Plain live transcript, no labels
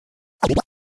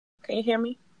Can you hear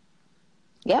me?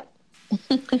 Yep.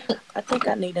 I think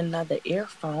I need another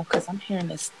earphone because I'm hearing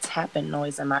this tapping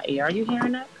noise in my ear. Are you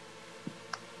hearing that?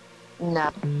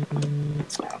 No.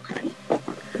 Okay.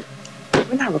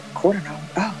 We're not recording on.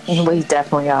 Oh, we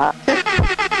definitely are.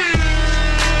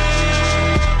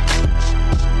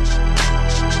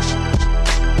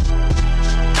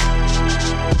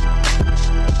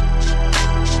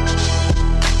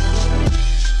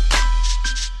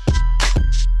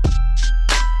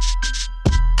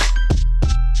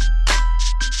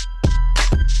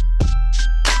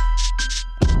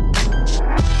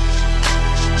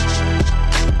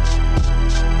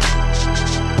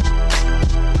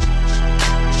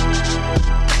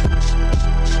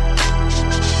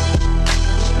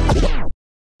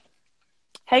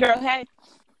 Hey, girl. Hey.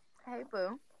 Hey,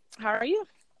 boo. How are you?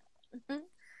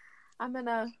 I'm in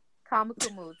a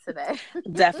comical mood today.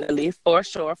 Definitely, for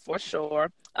sure.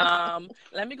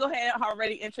 Let me go ahead and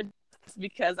already introduce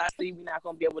because I see we're not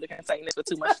going to be able to contain this for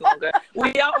too much longer.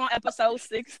 We are on episode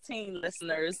 16,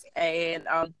 listeners, and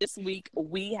this week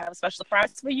we have a special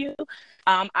surprise for you.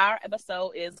 Our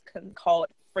episode is called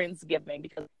Friendsgiving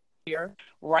because here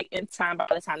right in time. By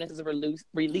the time this is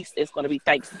released, it's going to be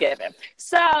Thanksgiving.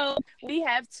 So we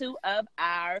have two of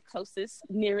our closest,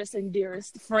 nearest, and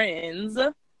dearest friends.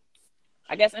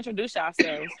 I guess introduce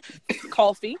yourselves.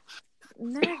 Coffee.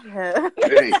 Nigga.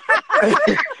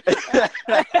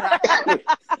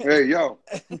 Hey, yo.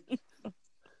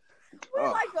 We're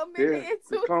like a minute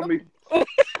into call me.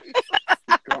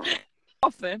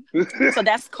 Coffin. So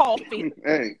that's Coffee.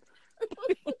 Hey,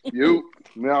 you,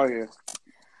 me out here.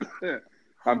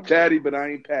 I'm chatty, but I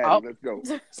ain't patty. Oh. Let's go.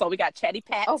 So we got Chatty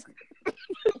Pat.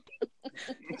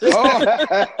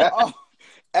 Oh,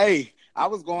 hey, I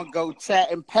was going to go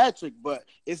Chat and Patrick, but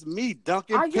it's me,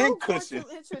 Duncan Are you going Pincushion.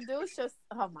 to introduce yourself?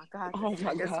 Oh, my God. Oh, my It's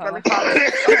God. really hard.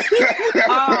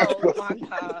 Oh, my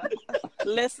God.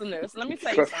 Listeners, let me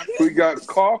tell you something. We got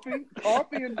coffee,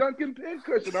 and Duncan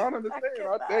Pincushion. I don't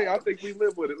understand. I think we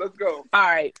live with it. Let's go. All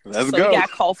right. Let's so go. We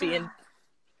got Coffee and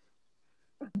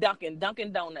Dunkin'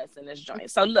 Donuts in this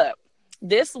joint. So look,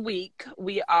 this week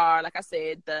we are, like I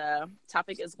said, the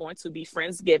topic is going to be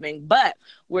Friendsgiving, but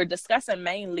we're discussing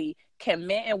mainly, can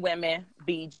men and women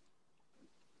be...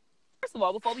 First of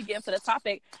all, before we get into the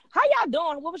topic, how y'all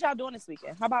doing? What was y'all doing this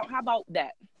weekend? How about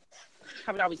that?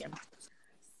 How about y'all weekend?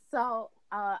 So,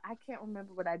 I can't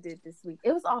remember what I did this week.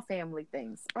 It was all family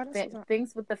things.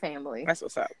 Things with the family. That's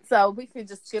what's up. So we could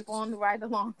just skip on right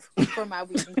along for my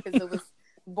weekend because it was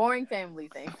boring family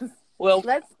things. Well,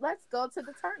 let's go to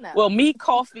the turn up. Well, me,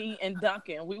 Coffee, and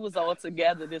Duncan, we was all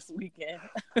together this weekend.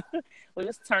 We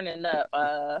was turning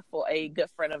up for a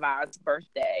good friend of ours'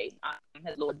 birthday.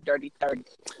 His little dirty 30.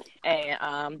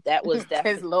 And that was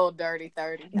definitely... His little dirty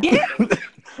 30. Yeah.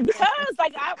 Because,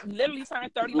 I literally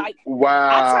turned 30, wow.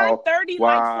 I turned 30,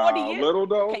 40 years. Little,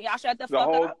 though? Can y'all shut the fuck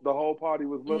up? The whole party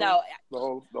was little? No. The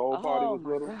whole party was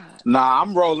little? God. Nah,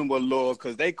 I'm rolling with Lord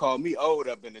because they call me old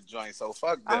up in the joint, so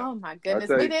fuck them. Oh, my goodness.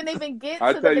 We didn't even get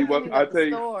to the beginning of the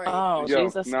story. Oh,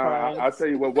 Jesus Christ. I tell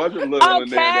you what wasn't little in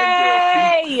there.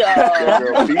 That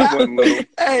girl feet wasn't little.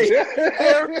 Hey,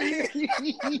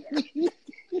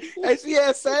 she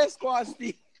had Sasquatch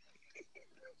feet.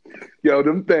 Yo,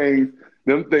 them things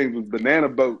was banana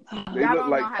boats. They Y'all look don't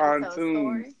like know how to tell a pontoons.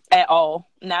 story? At all.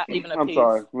 Not even a I'm piece.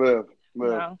 sorry. Liv.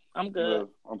 No, I'm good. Liv,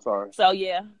 I'm sorry. So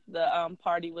yeah, the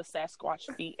party was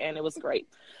Sasquatch feet, and it was great.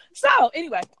 So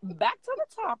anyway, back to the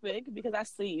topic because I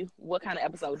see what kind of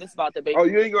episode this is about to be. Oh,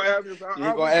 you ain't gonna ask us? You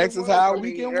ain't gonna ask us how our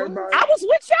weekend was? I was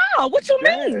with y'all. What you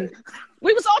mean?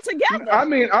 We was all together. I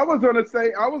mean, I was gonna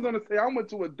say I went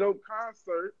to a dope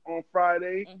concert on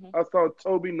Friday. Mm-hmm. I saw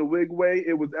Toby Nwigwe.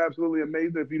 It was absolutely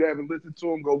amazing. If you haven't listened to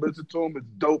him, go listen to him. It's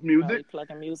dope music.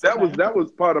 Plugging music. That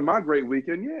was part of my great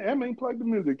weekend. Yeah, I mean, plug the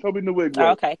music. Toby Nwigwe.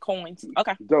 Oh, okay, coins.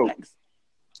 Okay, dope. Thanks.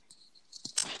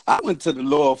 I went to the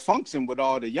little function with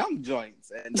all the young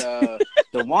joints, and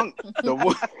the one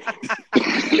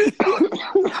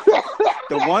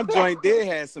joint did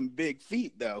have some big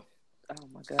feet though. Oh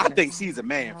my god! I think she's a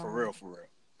man for real.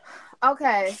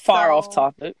 Okay. Far off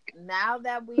topic. Now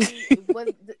that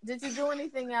did you do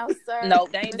anything else, sir? No,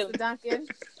 they ain't Mr. Duncan.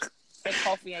 That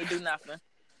Coffee ain't do nothing.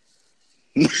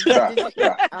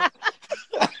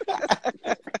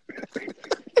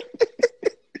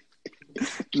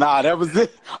 Nah, that was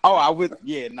it. Oh, I would.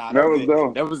 Yeah, nah, that was it.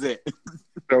 That was it.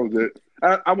 That was it.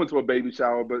 I went to a baby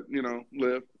shower, but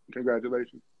Liv,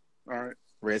 congratulations. All right.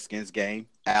 Redskins game.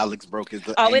 Alex broke his.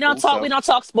 Oh, ankle, we don't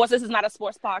talk sports. This is not a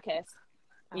sports podcast.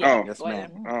 Yeah, yes,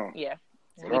 ma'am. Oh, yeah.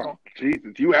 Oh,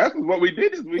 Jesus! You asked us what we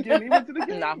did this weekend. He went to the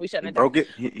game. Nah, we shouldn't have broke it.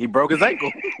 He broke his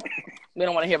ankle. We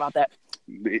don't want to hear about that.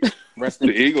 Rest in,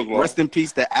 The Eagles lost. rest in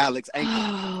peace to Alex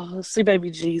Ankle. Oh, see,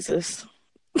 baby Jesus.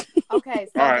 Okay,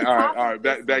 so All right, the all right, topic all right.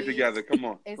 this Back week together. Come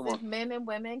on, is come if on. men and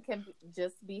women can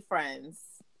just be friends.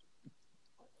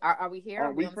 Are we here?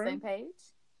 Aren't Are we we on the same friends?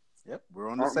 page? Yep, we're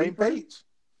on the Aren't we same friends? page.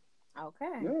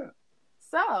 Okay. Yeah.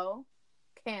 So,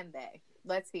 can they?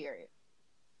 Let's hear it.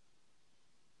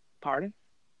 Pardon?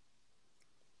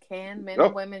 Can men Oh.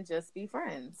 and women just be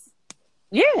friends?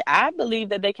 Yeah, I believe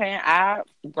that they can.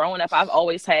 Growing up, I've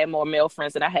always had more male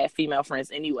friends than I had female friends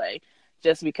anyway,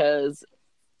 just because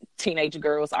teenage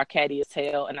girls are catty as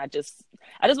hell, and I just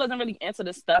wasn't really into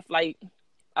the stuff. Like,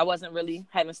 I wasn't really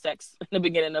having sex in the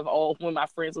beginning of all when my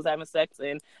friends was having sex,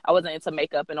 and I wasn't into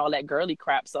makeup and all that girly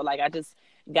crap. So like, I just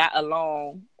got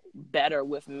along better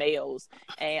with males.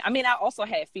 And I mean, I also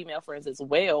had female friends as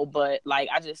well, but like,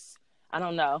 I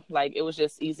don't know, like, it was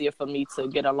just easier for me to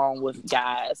get along with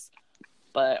guys.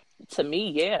 But to me,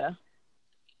 yeah.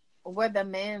 Were the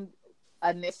men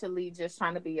initially just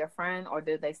trying to be your friend, or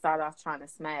did they start off trying to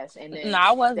smash and then No,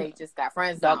 I wasn't. they just got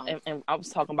friends Dog, on? and I was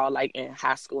talking about like in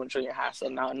high school and junior high. So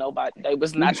no, nobody. They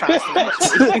was not trying to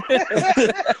smash me.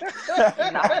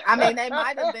 No, I mean they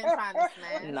might have been trying to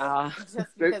smash. Nah.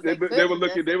 Just They because they were couldn't,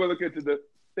 looking. They were looking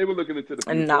into the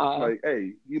future. Nah. Like,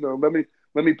 hey,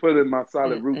 let me put in my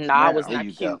solid roots. No, I now. was There not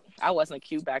you cute. go. I wasn't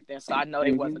cute back then, so I know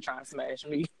they Mhm. wasn't trying to smash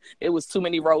me. It was too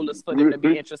many rollers for them to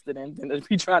be interested in than to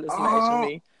be trying to smash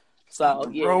me. So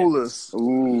yeah, Rollers.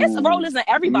 Ooh. it's rollers in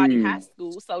everybody Mm. high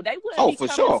school, so they wouldn't Oh, be for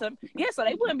coming sure. to so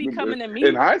they wouldn't be coming to In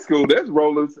me. high school, there's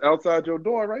rollers outside your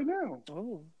door right now.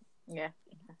 Ooh. yeah.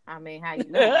 I mean, how you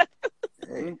know?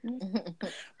 Hey.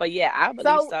 But yeah, I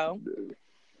believe so.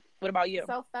 What about you?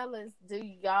 So, fellas, do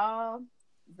y'all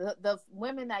the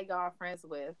women that y'all are friends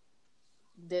with?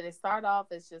 Did it start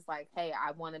off as just like, hey,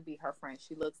 I want to be her friend?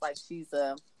 She looks like she's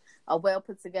a well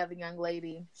put together young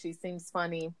lady. She seems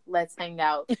funny. Let's hang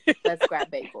out. Let's grab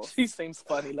bagels. She seems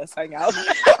funny. Let's hang out.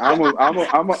 I'm gonna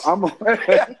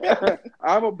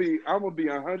be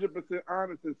 100%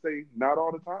 honest and say not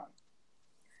all the time.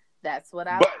 That's what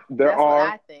But what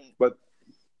I think.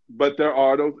 But there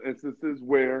are those instances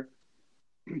where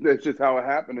that's just how it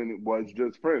happened, and it was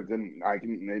just friends. And I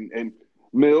can and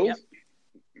Mills,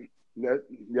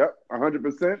 yep,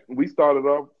 100%. We started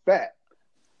off fat.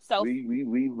 So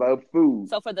we love food.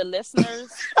 So for the listeners,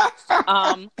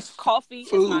 Coffee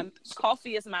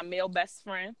is my male best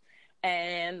friend,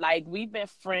 and like we've been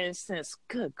friends since,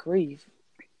 good grief,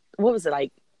 what was it,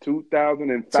 like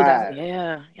 2005?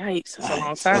 Yeah, yikes, that's a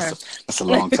long time. That's a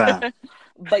long time.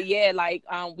 But yeah, like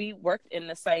we worked in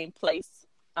the same place,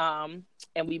 and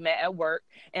we met at work,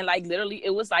 and like literally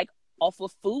it was like off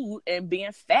of food and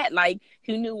being fat. Like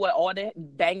he knew what all the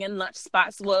banging lunch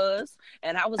spots was,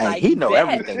 and I was Hey, like, he know bet.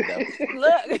 everything though.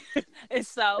 Look, and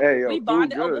so Hey, yo, we food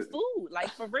bonded good. over food,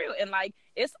 like for real. And like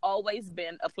it's always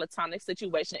been a platonic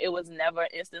situation. It was never an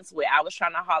instance where I was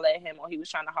trying to holler at him or he was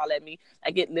trying to holler at me.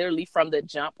 Like it literally from the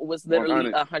jump was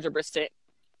literally 100%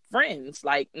 friends.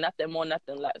 Like nothing more,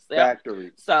 nothing less. Yep.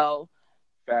 Factory. So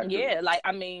Factory. yeah, like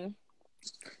I mean,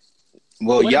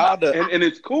 Well, What y'all, about- And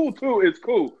it's cool too. It's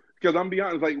cool because I'm be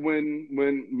honest. Like when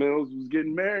Mills was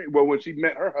getting married, well, when she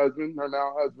met her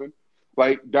now husband,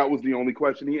 like that was the only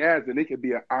question he asked, and it could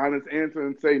be an honest answer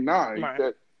and say, "Nah." He Right.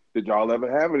 said, "Did y'all ever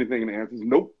have anything?" And the answer is,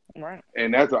 "Nope." right.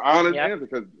 And that's an honest Yep.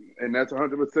 answer and that's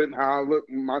 100% how I look.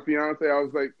 My fiance, I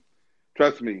was like,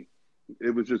 "Trust me, it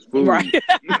was just food." Right.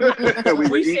 we were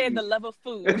we shared eating. the love of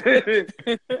food.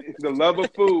 The love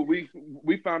of food.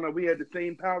 We found out we had the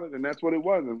same palate, and that's what it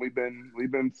was. And we've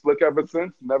been slick ever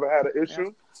since. Never had an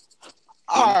issue.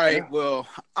 all right. Well,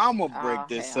 I'm gonna break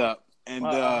this hell. up, and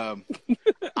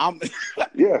I'm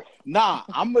Yeah.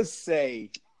 I'm gonna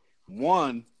say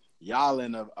one, y'all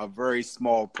in a very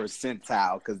small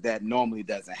percentile because that normally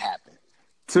doesn't happen.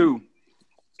 Two,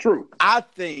 True. I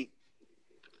think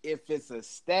if it's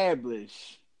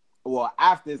established, or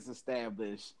after it's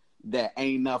established that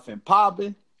ain't nothing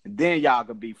popping, then y'all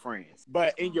can be friends.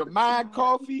 But in your mind,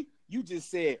 Coffee, you just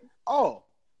said, "Oh,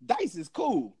 Dice is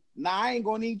cool. Nah, I ain't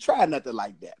gonna even try nothing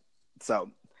like that."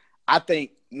 So I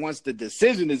think once the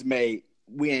decision is made,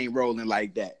 we ain't rolling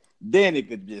like that. Then it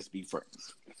could just be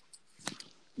friends.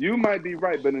 You might be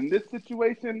right, but in this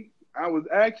situation, I was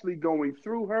actually going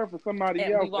through her for somebody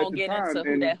And else we won't at the get time, into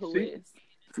who and that who she, is.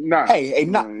 Nah. Hey,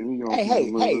 Nah, we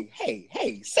gonna-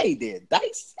 hey, say that,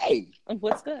 Dice. Hey,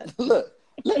 What's good? look,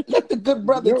 Let the good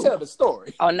brother tell the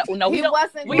story. Oh no, we don't.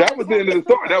 Wasn't. That was the end of the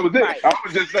story. That was it. Right. I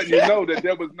was just letting you know that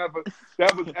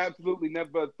that was absolutely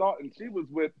never a thought, and she was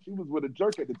with a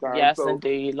jerk at the time. Yes, so,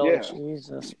 indeed, Lord yeah.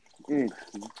 Jesus.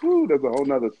 Ooh, that's a whole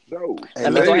nother show.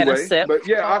 Let me go ahead and sip. But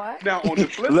yeah, now on the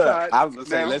flip Look, side, I was gonna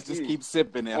say, now, let's just keep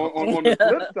sipping now. On the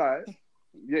flip side,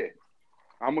 yeah.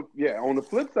 On the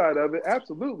flip side of it,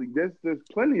 absolutely. There's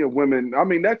plenty of women. I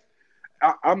mean,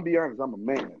 I'm be honest, I'm a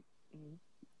man.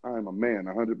 I am a man,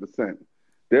 100%.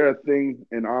 There are things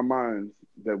in our minds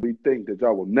that we think that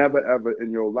y'all will never, ever in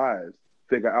your lives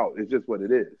figure out. It's just what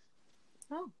it is.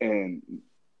 Oh. And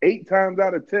 8 times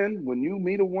out of 10, when you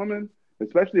meet a woman,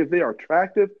 especially if they are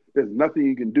attractive, there's nothing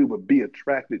you can do but be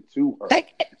attracted to her.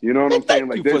 You know what I'm saying?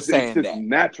 Like, it's just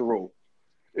natural.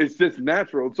 It's just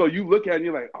natural. So you look at it and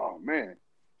you're like, oh, man.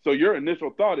 So your initial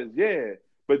thought is, yeah.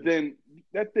 But then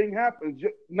that thing happens.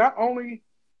 Not only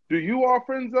do you all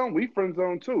friend zone, we friend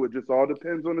zone too. It just all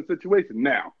depends on the situation.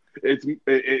 Now,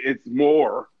 it's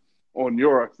more on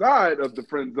your side of the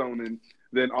friend zoning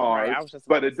than ours. Right,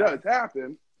 but it does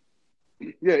happen.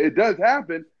 Yeah, it does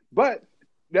happen. But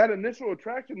that initial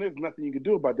attraction, there's nothing you can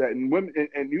do about that. And women,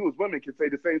 and you as women can say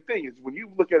the same thing. Is when you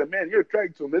look at a man, you're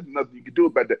attracted to him. There's nothing you can do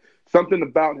about that. Something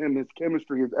about him, his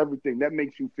chemistry, his everything that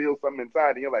makes you feel something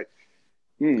inside, and you're like,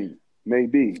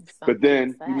 maybe. But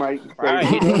then you might say,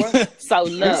 right. you know what? So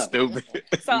look, stupid.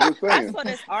 So I saw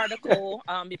this article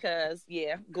because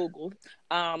Google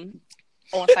on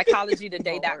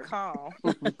psychologytoday.com,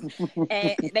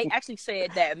 and they actually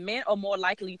said that men are more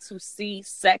likely to see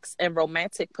sex and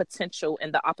romantic potential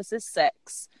in the opposite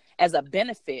sex as a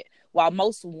benefit, while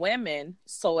most women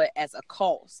saw it as a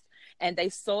cost. And they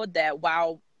saw that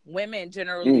while women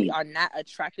generally are not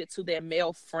attracted to their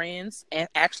male friends and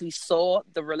actually saw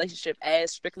the relationship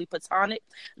as strictly platonic,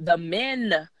 the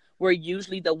men were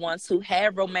usually the ones who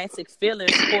had romantic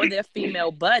feelings for their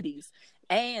female buddies.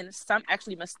 And some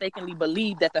actually mistakenly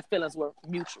believed that the feelings were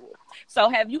mutual. So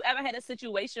have you ever had a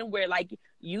situation where like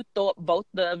you thought both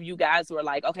of you guys were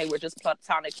like, okay, we're just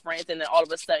platonic friends, and then all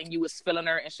of a sudden you was feeling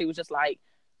her and she was just like,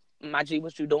 my G,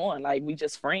 what you doing? Like, we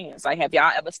just friends. Like, have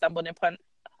y'all ever stumbled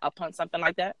upon something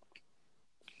like that?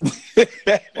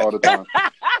 All the time.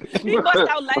 He bust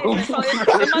out laughing, so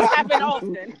it must happen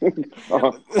often.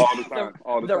 All the time.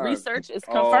 All the time. Research is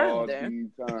confirmed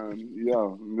then. All the time. Yeah.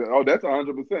 Oh, that's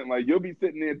 100%. Like, you'll be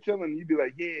sitting there chilling, and you'd be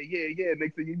like, yeah.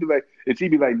 Next thing you'd be like, and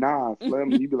she'd be like, nah,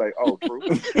 Slim. And you'd be like, oh, true.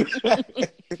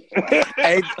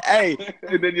 hey.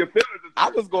 And then your feelings. I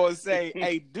was going to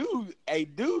say,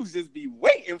 dudes just be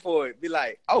waiting for it. Be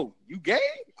like, oh, you gay?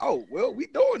 Oh, well, we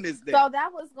doing this then. So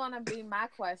that was going to be my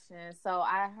question. So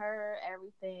I heard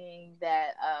everything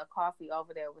that Coffee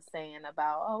over there was saying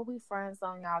about, oh, we friends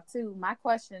on y'all too. My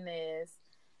question is,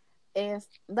 if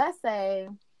let's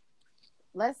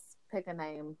pick a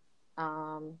name.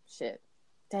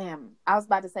 Damn, I was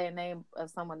about to say a name of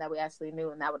someone that we actually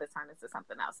knew, and that would have turned into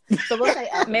something else. So we'll say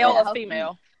Ebony. Male or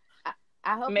female?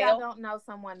 I hope y'all don't know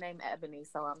someone named Ebony,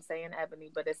 so I'm saying Ebony,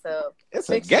 but it's a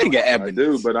gang of Ebony. I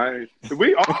do, but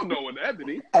we all know an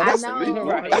Ebony. I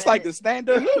know. That's like the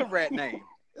standard hood rat name.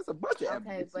 It's a bunch of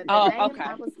Ebonies. But okay.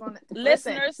 I was gonna,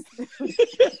 listeners,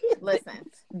 listen.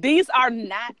 These are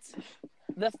not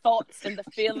the thoughts and the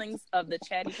feelings of the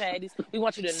Chatty Patties. We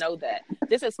want you to know that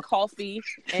this is Coffee.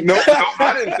 And no,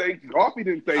 I didn't say Coffee.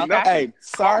 Didn't say nothing. Hey,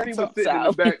 sorry, Coffee was sitting in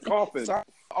the back coughing. Sorry,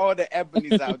 all the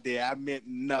Ebonies out there. I meant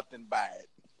nothing by it.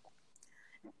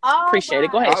 Appreciate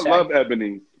it. Go ahead, I Shay. love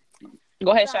Ebony.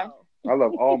 Go ahead, Shay. I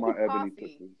love all my Ebony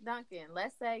sisters. Duncan,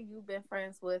 let's say you've been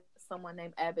friends with someone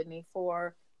named Ebony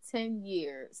for 10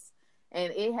 years.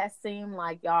 And it has seemed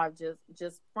like y'all are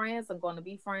just friends and going to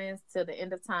be friends till the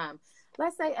end of time.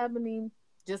 Let's say Ebony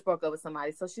just broke up with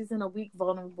somebody. So she's in a weak,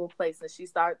 vulnerable place, and she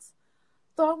starts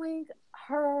throwing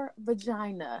her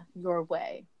vagina your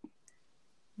way.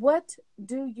 What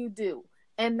do you do?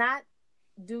 And not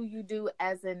do you do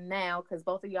as in now, because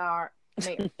both of y'all are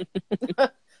married.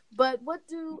 But what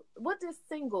does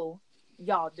single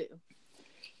y'all do?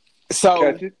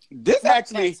 So this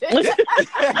actually,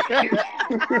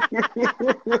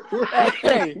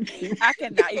 I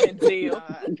cannot even deal.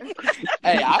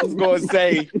 Hey, I was going to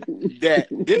say that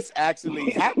this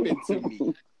actually happened to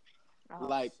me.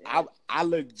 I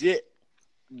legit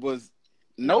was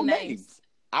no names.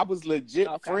 I was legit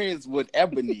friends with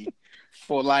Ebony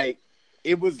for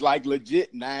it was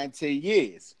legit 9-10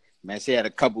 years. Man, she had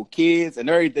a couple kids and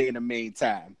everything in the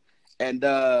meantime. And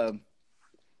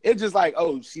it's just like,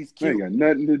 oh, she's cute. Ain't got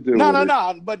nothing to do with it.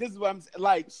 No. But this is what I'm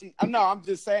like. I'm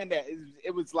just saying that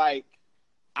it was like,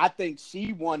 I think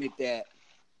she wanted that,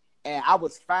 and I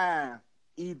was fine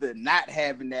either not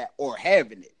having that or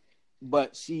having it.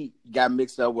 but she got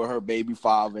mixed up with her baby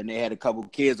father, and they had a couple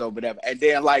kids over there. And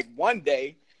then, like, one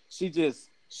day, she just,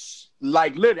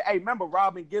 like, literally, hey, remember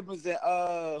Robin Gibbons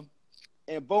and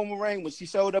Boomerang when she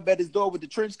showed up at his door with the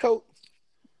trench coat?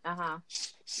 Uh-huh.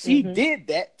 She did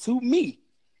that to me.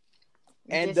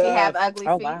 And did she have ugly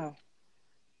feet? Wow.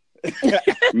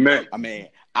 Man, I mean,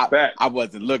 I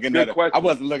wasn't looking Good at her. question. I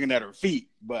wasn't looking at her feet,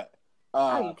 but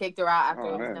you kicked her out after oh,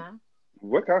 it was man. done?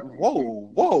 what kind?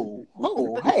 whoa,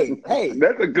 hey.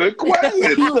 That's a good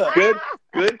question. Look.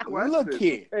 good question. Look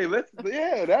here. Hey, that's a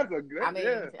good. I mean,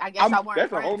 yeah. I guess y'all weren't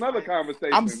That's a friends, whole nother friends.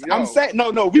 conversation. I'm saying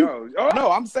no, Yo.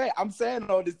 I'm saying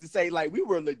all this to say, like, we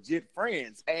were legit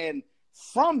friends, and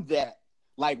from that,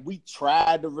 like, we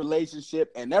tried the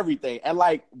relationship and everything, and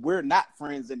like, we're not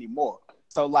friends anymore.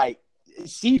 So like,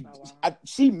 she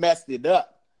messed it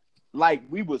up. Like,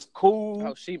 we was cool.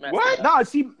 Oh, she messed What? it up.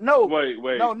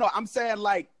 Wait. No. I'm saying,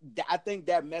 like, I think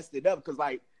that messed it up because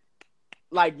like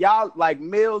y'all, like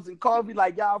Mills and Coffee,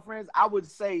 like y'all friends. I would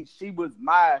say she was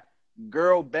my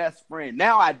girl best friend.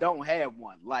 Now I don't have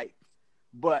one, like,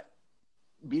 but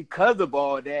because of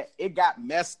all that, it got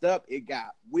messed up. It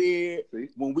got weird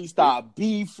when we started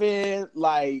beefing,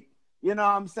 like, you know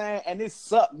what I'm saying? And it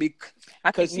sucked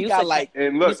because she got like,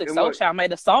 and look, Music Soul Child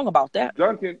made a song about that.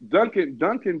 Duncan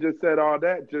just said all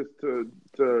that just to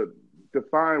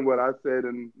define what I said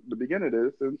in the beginning of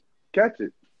this and catch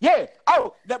it. yeah.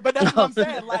 Oh, but that's what I'm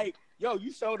saying. Like, yo,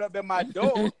 you showed up at my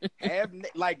door,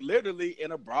 like, literally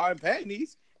in a bra and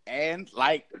panties, and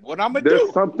like, what I'm gonna do?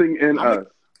 There's something in us.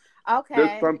 Okay.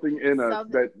 There's something in us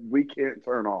that we can't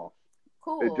turn off.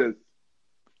 Cool.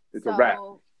 It's a wrap.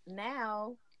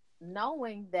 Now,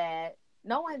 knowing that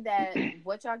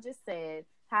what y'all just said,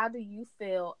 how do you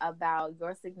feel about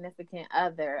your significant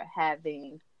other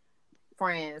having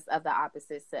friends of the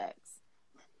opposite sex?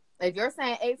 If you're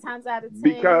saying 8 times out of 10,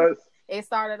 because it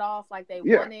started off like they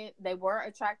were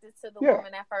attracted to the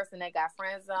woman at first, and they got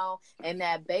friend zone, and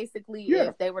that basically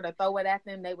if they were to throw it at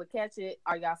them, they would catch it.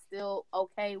 Are y'all still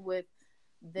okay with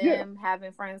them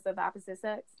having friends of the opposite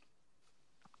sex?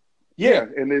 Yeah,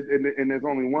 and there's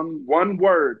only one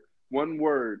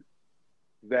word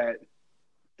that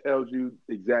tells you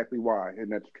exactly why,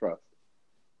 and that's trust.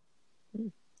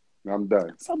 I'm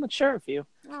done. So mature of you.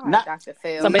 All right, Dr.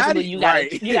 Phil. So basically, you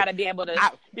gotta be able to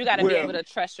be able to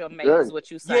trust your mate. Is what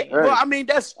you saying? Yeah, well, I mean,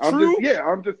 that's true.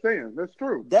 I'm just saying that's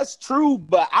true. That's true,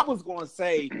 but I was going to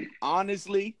say,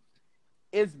 honestly,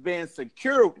 it's been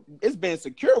secure. It's been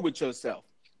secure with yourself.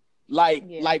 Like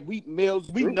we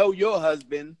know your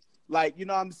husband. Like, you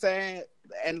know what I'm saying?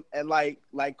 And like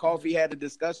Coffee had a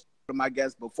discussion with him, I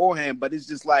guess, beforehand, but it's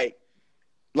just like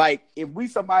if we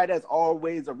somebody that's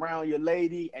always around your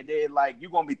lady, and then like you're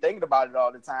gonna be thinking about it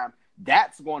all the time,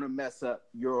 that's gonna mess up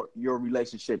your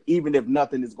relationship, even if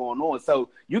nothing is going on. So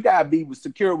you gotta be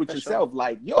secure with yourself,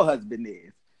 like your husband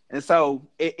is. And so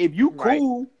if you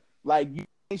cool, like you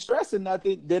ain't stressing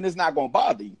nothing, then it's not gonna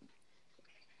bother you.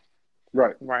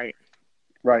 Right.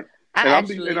 And I'm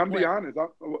be honest.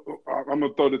 I'm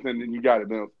gonna throw this in, and you got it,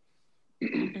 Bill.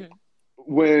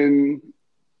 When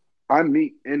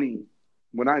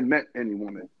I met any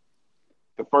woman,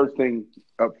 the first thing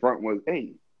up front was,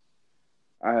 hey,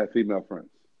 I have female friends.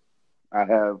 I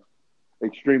have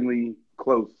extremely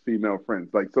close female friends.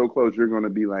 Like, so close you're going to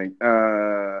be like,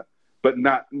 but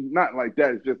not like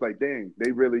that. It's just like, dang,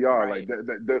 they really are. Right.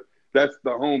 Like, that's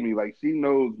the homie. Like, she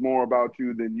knows more about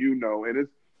you than you know. And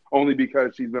it's only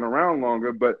because she's been around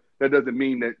longer, but that doesn't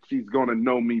mean that she's going to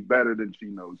know me better than she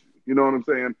knows you. You know what I'm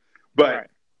saying? But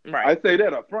I say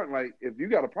that up front, like, if you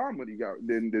got a problem with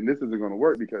then this isn't going to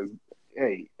work, because,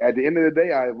 hey, at the end of the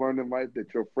day, I have learned in life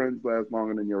that your friends last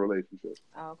longer than your relationship.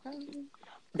 Okay.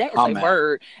 That is a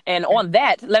word. And on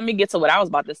that, let me get to what I was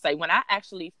about to say. When I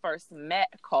actually first met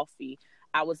Coffee,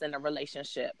 I was in a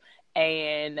relationship,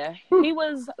 and he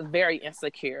was very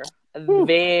insecure.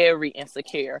 Very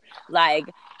insecure. Like,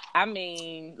 I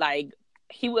mean, like,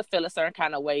 he would feel a certain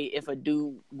kind of way if a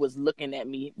dude was looking at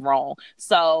me wrong.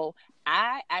 So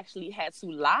I actually had to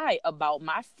lie about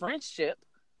my friendship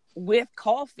with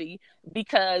Coffee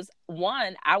because,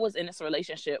 one, I was in this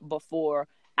relationship before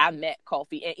I met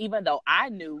Coffee. And even though I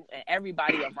knew and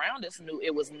everybody around us knew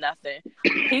it was nothing,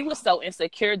 he was so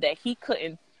insecure that he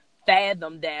couldn't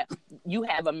fathom that you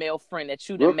have a male friend that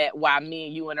you done met while me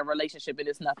and you in a relationship and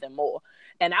it's nothing more.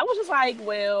 And I was just like,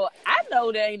 well, I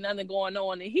know there ain't nothing going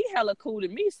on, and he hella cool to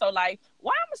me. So like,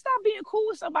 why am I stop being cool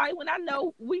with somebody when I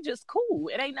know we just cool?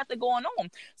 It ain't nothing going on.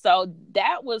 So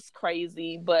that was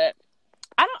crazy. But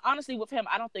I don't honestly with him.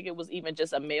 I don't think it was even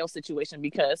just a male situation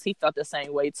because he felt the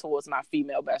same way towards my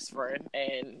female best friend,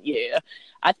 and yeah,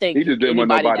 I think He just didn't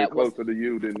want anybody nobody that was closer to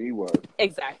you than he was.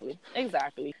 exactly.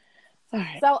 All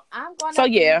right. So I'm gonna So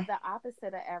be yeah, the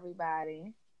opposite of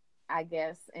everybody, I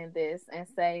guess, in this, and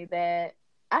say that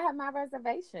I have my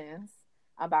reservations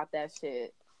about that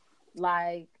shit.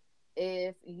 Like,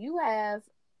 if you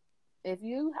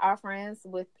are friends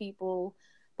with people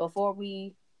before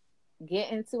we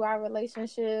get into our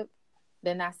relationship,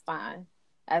 then that's fine.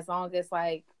 As long as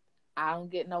like I don't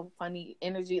get no funny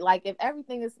energy. Like if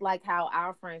everything is like how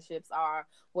our friendships are,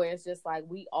 where it's just like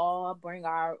we all bring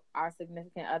our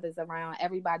significant others around,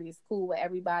 everybody's cool with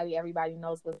everybody, everybody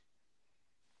knows what's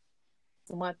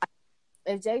one.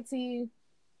 If JT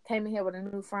came in here with a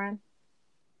new friend,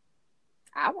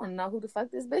 I want to know who the fuck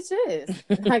this bitch is.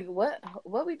 Like what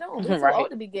we doing? We too right.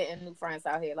 old to be getting new friends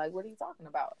out here. Like what are you talking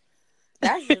about?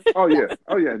 That's just Oh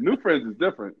yeah. New friends is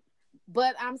different.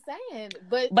 But I'm saying,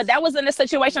 but that was in the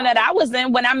situation that I was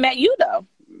in when I met you, though.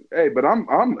 Hey, but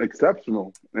I'm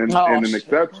exceptional and an shit.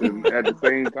 exception at the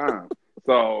same time.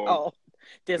 So Oh,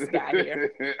 this guy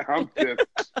here.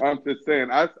 I'm just saying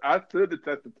I stood the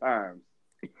test of time.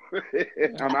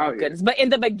 I'm out here. Goodness. But in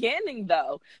the beginning,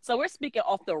 though, so we're speaking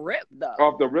off the rip, though.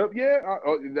 Off the rip, yeah.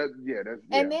 That's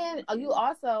and then you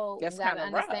also That's gotta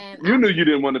kinda rough. understand. You knew you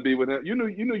didn't want to be with him. You knew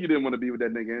you didn't want to be with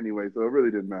that nigga anyway, so it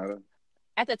really didn't matter.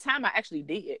 At the time, I actually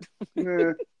did.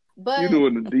 Yeah, But you knew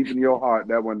in the deep in your heart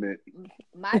that wasn't it.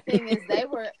 my thing is,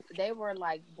 they were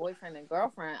like boyfriend and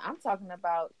girlfriend. I'm talking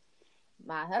about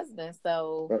my husband.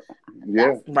 So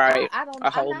Yeah, Right. I don't. A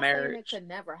whole I'm not saying it could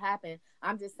never happen.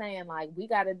 I'm just saying like we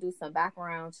got to do some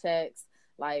background checks.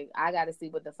 Like I got to see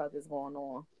what the fuck is going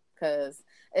on because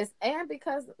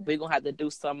we're gonna have to do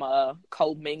some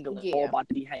co-mingling. Yeah. All about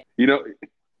to be hanging. you know,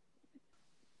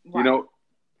 right.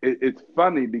 it's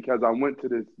funny because I went to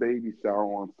this baby shower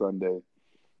on Sunday,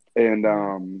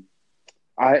 and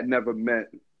I had never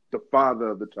met the father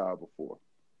of the child before.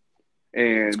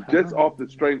 And just off the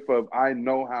strength of, I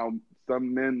know how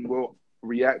some men will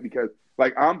react because,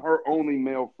 like, I'm her only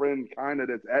male friend kind of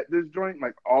that's at this joint.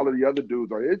 Like, all of the other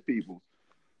dudes are his people.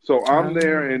 So I'm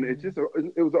there, and it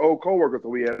was an old coworker. So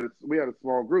we had a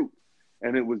small group,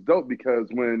 and it was dope because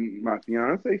when my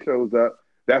fiance shows up,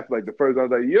 that's like the first I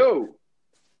was like, "Yo,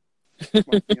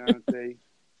 my fiance."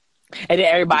 And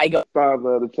then everybody go,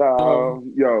 Father of the child,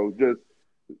 yo, just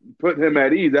put him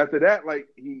at ease. After that, like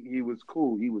he was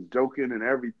cool. He was joking and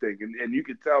everything, and you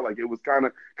could tell like it was kind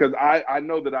of because I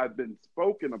know that I've been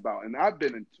spoken about, and I've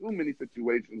been in too many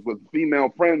situations with female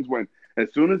friends when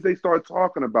as soon as they start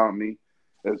talking about me,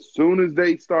 as soon as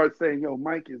they start saying, "Yo,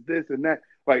 Mike is this and that,"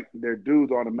 like their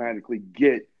dudes automatically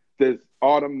get this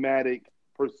automatic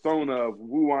persona of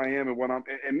who I am and what I'm,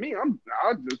 and me, I'm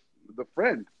just the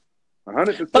friend.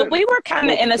 100%. but we were kind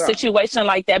of in a situation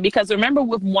like that because remember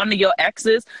with one of your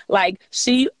exes, like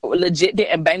she legit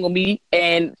didn't bang with me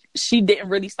and she didn't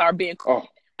really start being cool.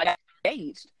 I got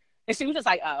engaged. And she was just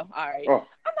like, "Oh, all right."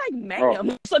 I'm like,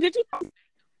 "Ma'am, so did you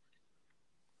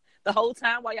the whole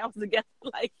time while y'all was together?"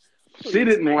 Like, she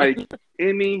didn't like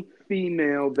any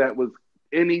female that was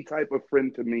any type of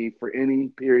friend to me for any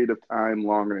period of time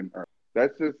longer than her.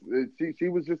 That's just she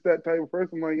was just that type of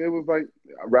person. Like it was like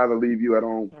I'd rather leave you at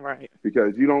home, right?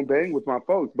 Because you don't bang with my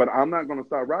folks. But I'm not gonna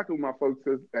start rocking with my folks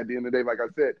because at the end of the day, like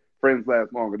I said, friends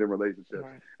last longer than relationships.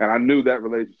 Right. And I knew that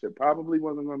relationship probably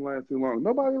wasn't gonna last too long.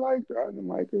 Nobody liked her. I didn't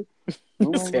like her.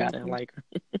 I didn't like her.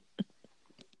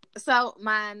 So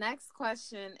my next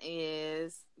question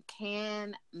is: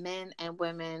 can men and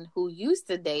women who used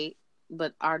to date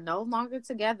but are no longer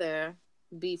together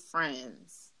be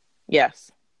friends?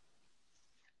 Yes.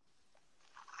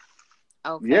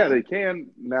 Okay. Yeah, they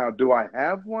can. Now, do I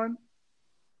have one?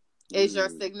 Is your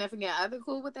significant other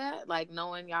cool with that? Like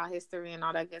knowing y'all history and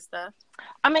all that good stuff?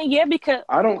 I mean, yeah, because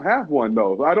I don't have one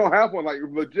though. I don't have one. Like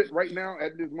legit right now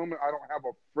at this moment, I don't have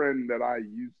a friend that I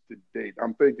used to date.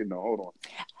 I'm thinking though. Hold on.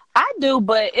 I do,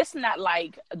 but it's not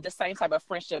like the same type of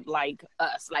friendship like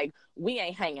us. Like we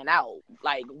ain't hanging out.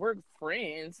 Like we're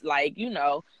friends. Like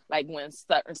like when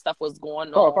stuff was going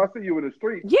on. Oh, if I see you in the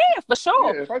street, yeah, for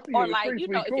sure. Yeah, if I see you or in the like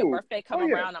streets, if cool. your birthday come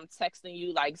around, I'm texting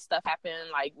you. Like stuff happen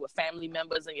like with family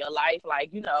members in your life.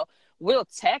 Like we'll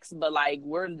text, but like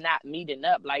we're not meeting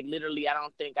up. Like literally, I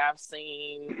don't think I've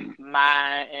seen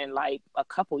mine in like a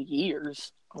couple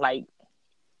years. Like.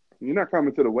 You're not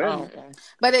coming to the wedding.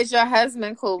 But is your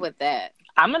husband cool with that?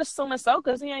 I'm assuming so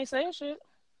because he ain't saying shit.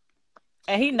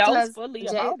 And he knows fully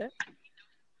about it.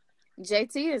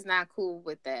 JT is not cool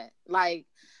with that. Like,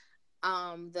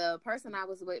 the person I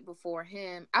was with before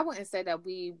him, I wouldn't say that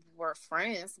we were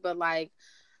friends, but like,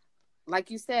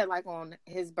 like you said, like on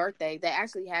his birthday, they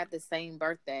actually had the same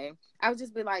birthday. I would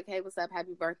just be like, hey, what's up?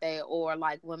 Happy birthday. Or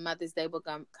like when Mother's Day would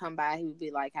come by, he would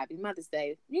be like, Happy Mother's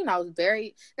Day. You know,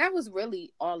 that was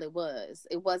really all it was.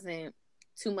 It wasn't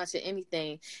too much of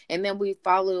anything. And then we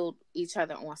followed each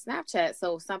other on Snapchat.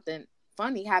 So if something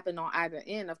funny happened on either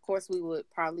end, of course we would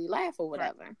probably laugh or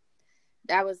whatever. Right.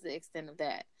 That was the extent of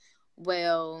that.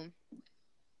 Well,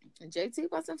 JT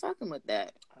wasn't fucking with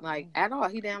that, like, at all.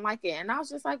 He didn't like it. And I was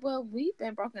just like, well, we've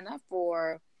been broken up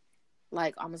for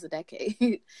like almost a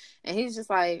decade. And he's just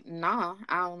like, nah,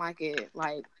 I don't like it.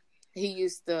 Like, he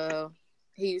used to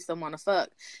want to fuck.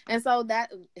 And so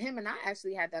that him and I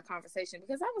actually had that conversation,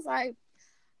 because I was like,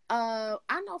 I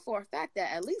know for a fact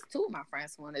that at least two of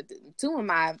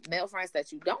my male friends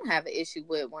that you don't have an issue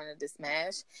with wanted to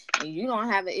smash, and you don't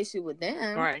have an issue with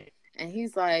them. Right. And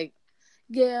he's like,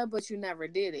 yeah, but you never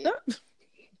did it.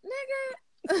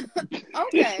 Nigga.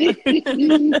 Okay.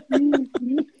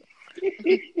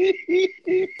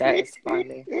 That is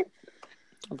funny.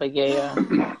 But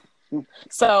yeah.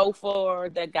 So for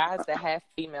the guys that have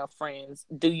female friends,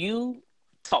 do you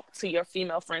talk to your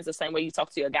female friends the same way you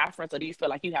talk to your guy friends, or do you feel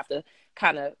like you have to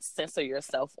kind of censor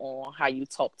yourself on how you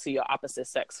talk to your opposite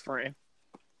sex friend?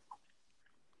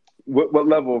 What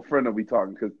level of friend are we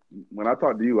talking? Because when I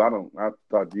talk to you, I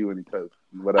talk to you because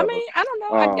whatever. I mean, I don't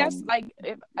know. I guess like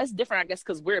it's different. I guess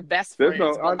because we're best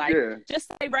friends. Just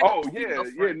say regular. Oh yeah.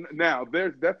 Now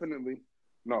there's definitely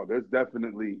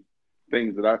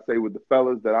things that I say with the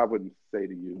fellas that I wouldn't say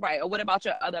to you. Right. Or what about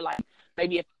your other, like,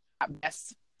 maybe if you're not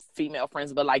best female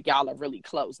friends, but like y'all are really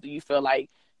close? Do you feel like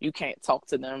you can't talk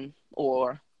to them,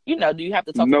 or do you have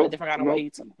to talk to them a different kind of way?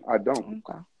 I don't.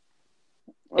 Okay.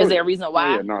 Is there a reason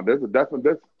why? Yeah, no, there's a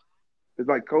definite. It's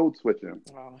like code switching.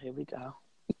 Oh, here we go.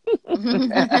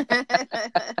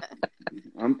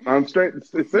 I'm straight.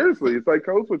 Seriously, it's like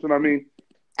code switching. I mean,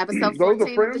 episode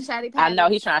 14 of the Chatty Patty. I know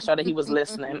he's trying to show that he was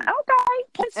listening. Okay,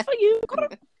 points for you.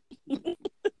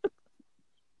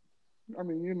 I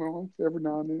mean, every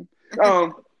now and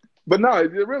then. But no,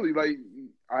 it really, like,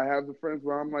 I have the friends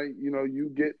where I'm like,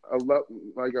 you get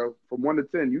from 1 to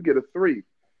 10, you get a 3.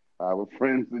 I have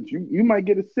friends that you might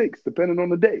get a 6, depending on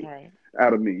the day,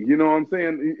 out of me. You know what I'm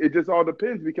saying? It just all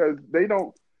depends, because they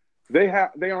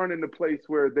aren't in the place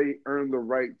where they earn the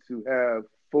right to have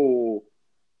full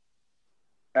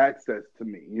access to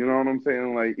me. You know what I'm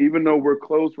saying? Like, even though we're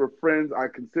close, we're friends, I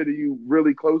consider you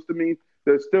really close to me,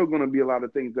 there's still going to be a lot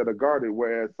of things that are guarded.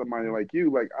 Whereas somebody like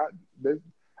you, like,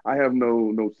 I have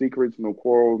no secrets, no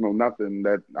quarrels, no nothing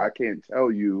that I can't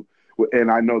tell you.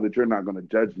 And I know that you're not going to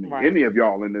judge me. Right. Any of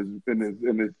y'all in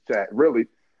this chat, really,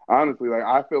 honestly, like,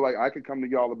 I feel like I could come to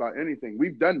y'all about anything.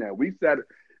 We've done that. We've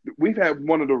had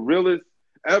one of the realest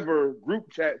ever group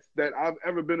chats that I've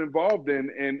ever been involved in,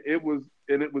 and it was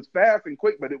fast and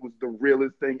quick, but it was the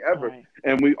realest thing ever. Right.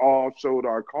 And we all showed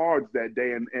our cards that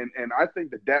day, and I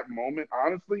think that moment,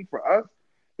 honestly, for us,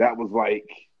 that was like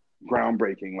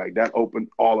groundbreaking. Like, that opened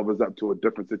all of us up to a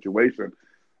different situation.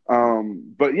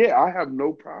 But yeah, I have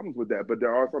no problems with that. But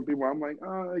there are some people I'm like,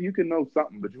 you can know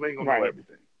something, but you ain't gonna know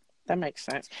everything. That makes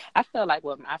sense. I feel like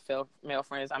with my male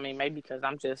friends, I mean, maybe because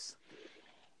I'm just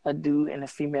a dude in a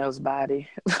female's body.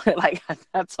 Like,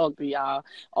 I talk to y'all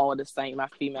all the same, my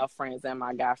female friends and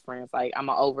my guy friends. Like, I'm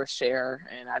an oversharer,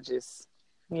 and I just,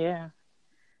 yeah.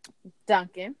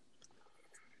 Duncan.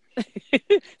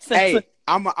 Hey,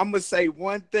 I'm gonna say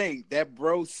one thing. That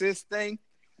bro sis thing.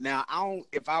 Now,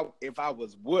 if I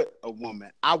was with a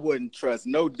woman, I wouldn't trust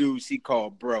no dude she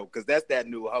called bro, because that's that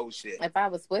new hoe shit. If I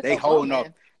was with a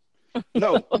woman.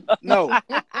 No.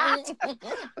 I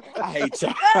hate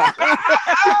y'all.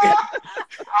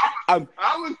 I was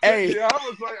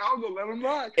like, I was gonna let him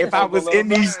rock. If I was in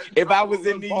these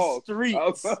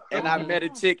streets and I met a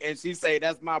chick and she say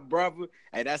that's my brother,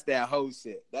 hey, that's that hoe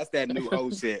shit. That's that new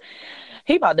hoe shit.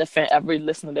 He about to offend every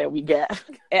listener that we got.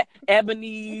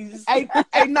 Ebony's. Hey,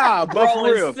 nah, but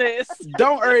for real,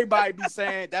 don't everybody be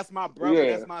saying that's my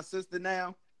brother, that's my sister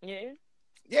now. Yeah.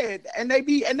 Yeah, and they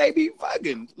be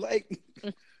fucking like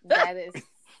that is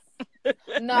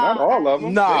not all of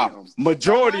them. Nah,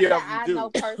 majority of them do. I know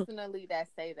personally that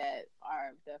say that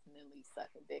are definitely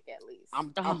sucking dick at least.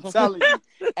 I'm telling you,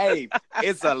 hey,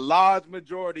 it's a large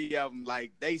majority of them.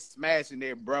 Like, they smashing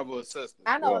their brother or sister.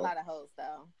 I know a lot of hoes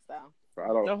though, so. I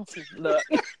don't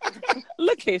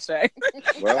look here, Shay.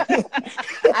 Well,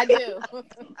 I do.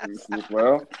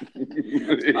 Well,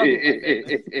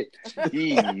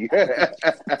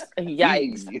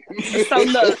 yikes. So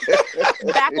look,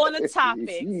 back on the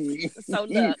topic. So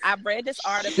look, I read this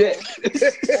article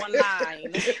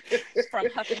online from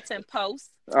Huffington Post.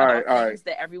 All right.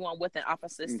 That everyone with an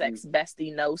opposite sex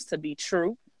bestie knows to be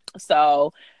true.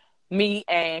 So me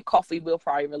and Coffee will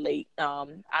probably relate. I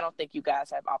don't think you guys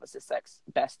have opposite sex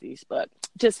besties, but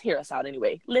just hear us out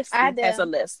anyway. I Listen as a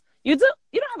do. list. You do?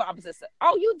 You don't have opposite sex?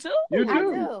 Oh, you do? You I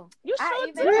do. do. You I sure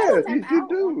even do? cussed Yeah, him you out on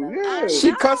do. the. I Yeah. know.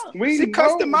 She We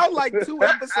cussed him know. out like 2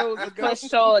 episodes ago. For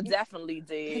sure, definitely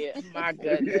did. My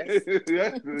goodness.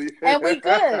 And we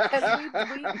good because we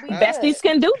good. Besties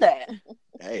can do that.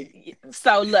 Hey,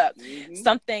 So look, Mhm.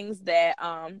 some things that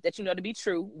that you know to be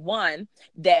true. One,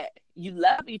 that you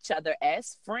love each other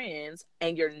as friends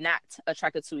and you're not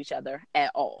attracted to each other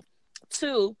at all.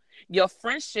 Two, your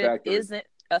friendship Factory. isn't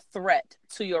a threat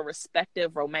to your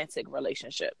respective romantic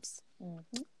relationships.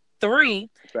 Mhm. Three,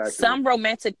 Factory. some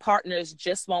romantic partners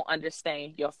just won't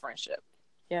understand your friendship.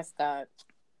 Yes, God.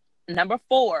 Number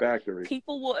four, Factory.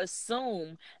 people will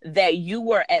assume that you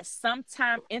were at some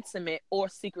time intimate or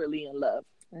secretly in love.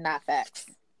 Not facts.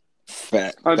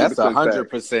 fact. 100% That's fact.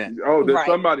 100%. Oh, Right.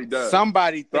 somebody does.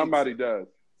 Somebody thinks Somebody it. does.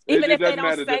 Even It if they doesn't don't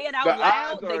matter. say it The out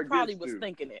loud, odds they are probably against was you.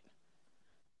 thinking it.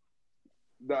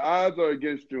 The odds are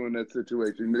against you in that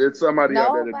situation. There's somebody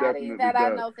out there that Nobody definitely that I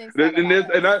does. know thinks that And,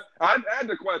 about and us. I've had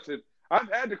the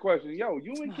question. Yo,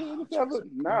 you ain't killing each other?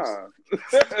 Nah.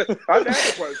 I've had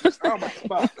the question. Oh my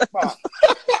God.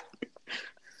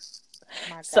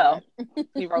 My So God.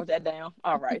 he wrote that down.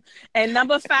 All right. And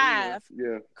number five,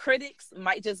 Yeah. critics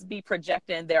might just be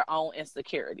projecting their own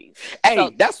insecurities. Hey,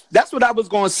 So- that's what I was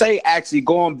gonna say. Actually,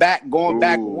 going back Ooh,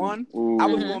 one, ooh. I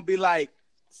was Mhm. gonna be like,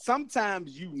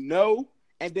 sometimes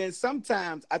and then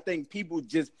sometimes I think people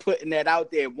just putting that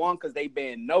out there one because they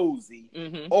being nosy,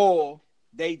 Mhm. or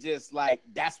they just like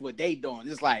that's what they doing.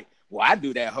 It's like, well, I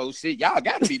do that whole shit. Y'all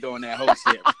got to be doing that whole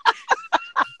shit.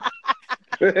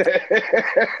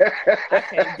 I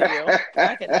can't deal.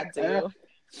 I cannot deal.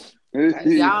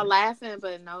 Y'all laughing,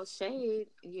 but no shade.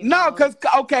 You No, know.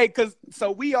 because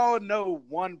so we all know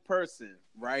one person,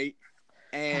 right?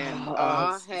 And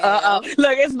Oh, hell.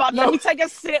 Look, it's about. No. Let me take a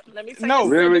sip. Let me take No. a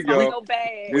sip. Here we It's about to go. go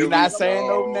bad. we Here not we saying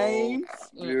no go. names.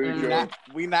 Here we Mm-mm. go.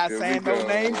 We not Here we saying no go.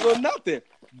 names or nothing.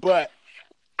 But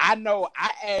I know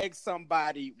I asked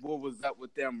somebody what was up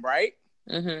with them, right?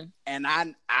 Mm-hmm. And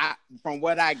I from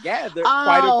what I gathered,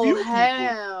 quite a few people.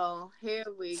 Hell. Here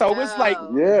we So go. it's like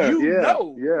Yeah, you yeah,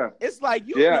 know. yeah. It's like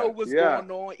you Yeah, know what's yeah,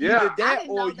 going on. yeah. Either I that didn't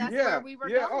or know you. that's Yeah, where we were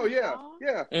yeah. going, Oh yeah, y'all.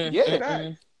 yeah. Yeah.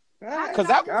 Facts. How did 'Cause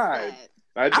I I- miss God. that?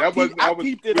 That was. I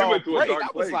peeped it we on went to a break. dark I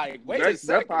was place. like, wait a that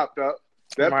second. popped up.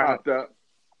 That Right. popped up.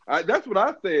 That's what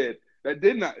I said. That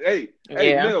did not. Hey,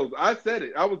 Yeah. Mills. I said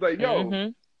it. I was like, yo,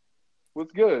 Mm-hmm.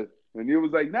 what's good? And he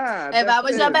was like, nah. If I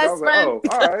was your friends. I best was like, friend. oh,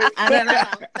 all right.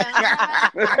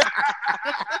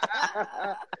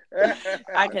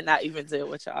 I cannot even deal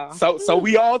with y'all. So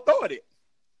we all thought it.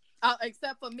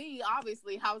 Except for me,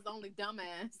 obviously, I was the only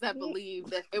dumbass that believed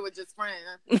that they were just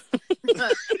friends.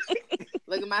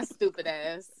 Look at my stupid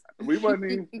ass. We wasn't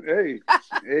even. Hey.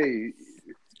 Hey,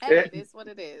 Eh. it is what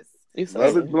it is. You so Love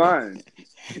is silly. blind.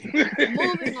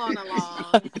 Moving on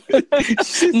along.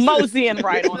 Moseying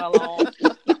right on along.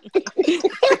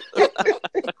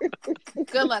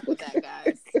 Good luck with that,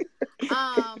 guys.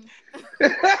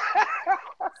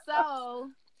 So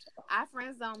I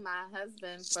friend zoned my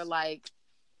husband for like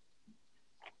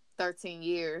 13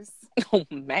 years. Oh,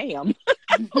 ma'am.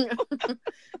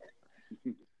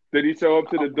 Did he show up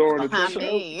to the door in the I trench coat?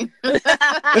 mean,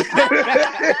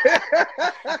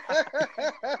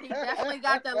 he definitely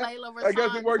got the Layla Rashawn I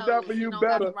guess it worked out for toes. you He don't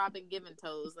better. got the Robin Given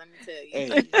toes, let me tell you.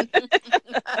 Hey.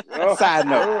 Oh, Side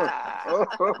note.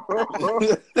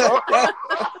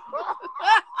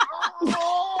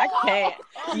 I can't.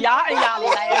 Y'all and y'all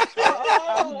laughing.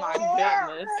 Oh my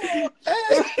goodness.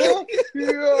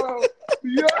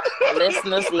 Yeah.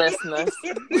 Listeners. We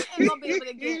ain't gonna be able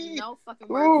to get no fucking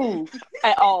words Ooh.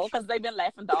 At all, because they've been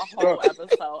laughing the whole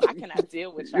episode. I cannot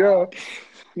deal with y'all.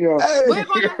 Yeah. Hey. We're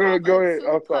gonna have Go a ahead.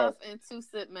 I'm 2-puff and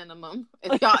 2-sip minimum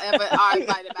if y'all ever are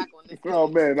invited back on this. Oh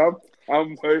man,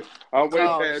 I'm way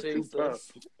Oh, past 2 Jesus.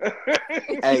 puffs.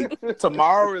 Hey,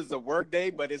 tomorrow is a work day,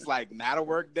 but it's like not a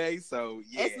work day, so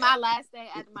yeah. It's my last day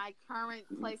at my current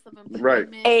place of Right.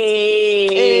 employment.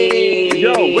 Hey.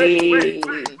 Yo, wait.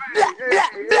 Hey.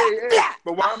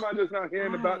 But why am I just not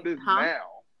hearing about this Huh? now?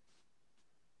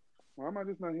 Why am I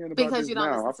just not hearing about Because this you don't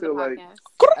now? I listen to feel the like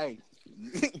podcast. Hey.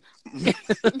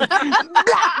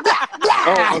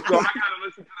 oh, so I gotta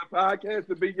listen to the podcast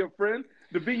to be your friend?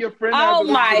 To be your friend? I have Oh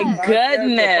to listen to the my podcast to find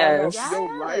goodness. out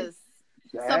your life?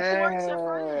 Yes. Support your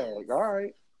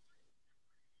friends.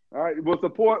 All right. Well,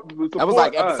 support That was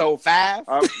like us. episode 5.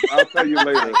 I'll tell you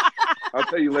later. I'll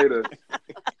tell you later.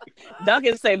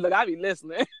 Duncan say, look, I be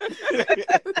listening.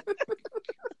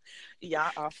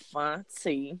 Y'all are fun.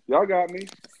 See. Y'all got me.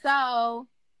 So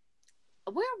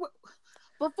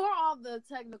before all the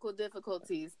technical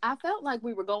difficulties, I felt like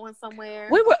we were going somewhere.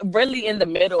 We were really in the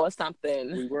middle or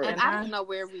something. We were. And I don't know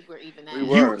where we were even at. We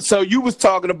were. You was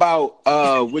talking about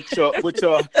with your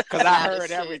because I heard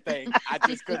Shit. everything. I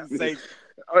just couldn't say.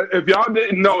 If y'all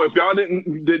didn't know,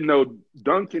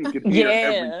 Duncan could hear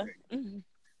everything,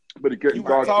 but he couldn't You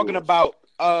talk were talking to us. about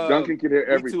Duncan could hear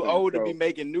we everything. too old so. to be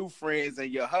making new friends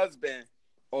and your husband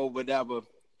or whatever.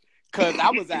 Because I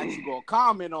was actually going to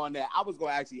comment on that. I was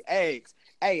going to actually ask,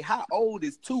 hey, how old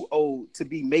is too old to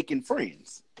be making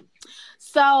friends?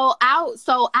 So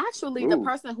actually, the Ooh.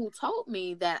 person who told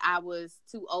me that I was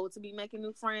too old to be making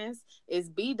new friends is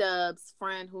B-Dub's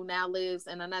friend who now lives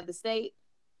in another state.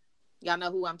 Y'all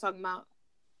know who I'm talking about?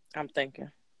 I'm thinking.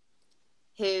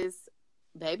 His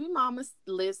baby mama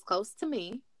lives close to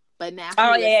me, but now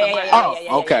Oh he lives yeah. somewhere Oh,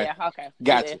 else. okay. Okay.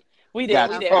 Gotcha. We did.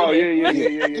 Gotcha. We did. Oh we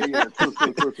did. yeah.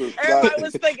 True. Everybody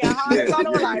was thinking hard. Yeah, So they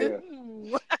were like,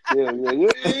 yeah.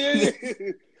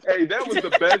 Hey, that was the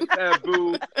best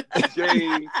taboo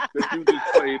game that you just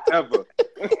played ever.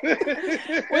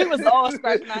 We was all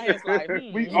scratching our heads like,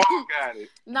 We all got it.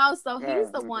 No, so he's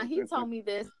the one. He told me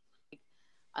this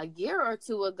a year or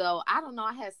two ago. I don't know.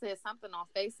 I had said something on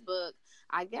Facebook.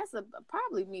 I guess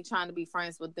probably me trying to be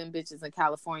friends with them bitches in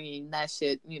California, and that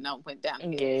shit, went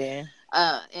down. Yeah.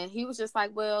 And he was just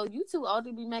like, well, you too old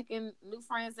to be making new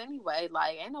friends anyway.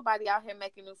 Like, ain't nobody out here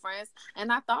making new friends.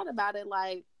 And I thought about it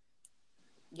like,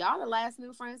 y'all the last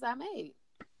new friends I made.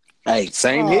 Hey,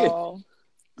 same here.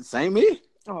 Same here.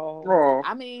 Oh,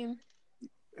 I mean,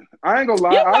 I ain't gonna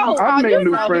lie. I've made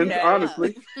new friends,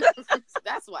 honestly.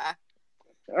 That's why.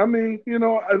 I mean,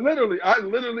 I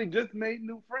literally just made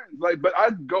new friends. Like, but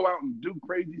I go out and do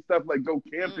crazy stuff, like go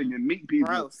camping and meet people.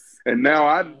 Gross. And now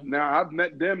I've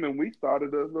met them, and we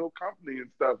started a little company and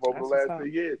stuff over the last 2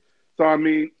 years. So I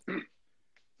mean,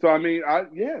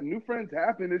 new friends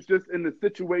happen. It's just in the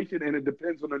situation, and it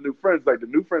depends on the new friends. Like the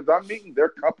new friends I'm meeting, they're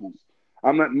couples.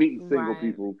 I'm not meeting single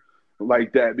people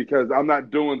like that because I'm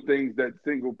not doing things that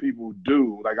single people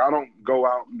do. Like I don't go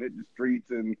out and hit the streets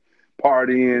and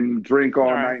party and drink all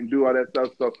night and do all that stuff.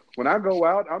 So when I go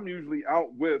out, I'm usually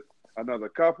out with another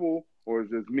couple or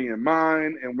it's just me and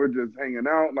mine, and we're just hanging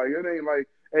out. Like it ain't like,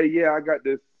 hey, yeah, I got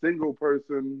this single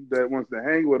person that wants to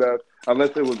hang with us,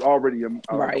 unless it was already a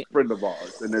friend of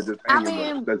ours and they're just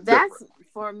hanging with us. That's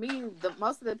for me.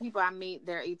 Most of the people I meet,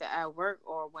 they're either at work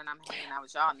or when I'm hanging out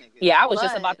with y'all niggas. Yeah, I was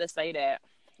just about to say that.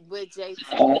 With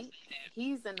JT,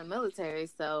 he's in the military,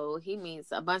 so he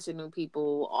meets a bunch of new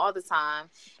people all the time,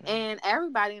 and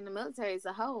everybody in the military is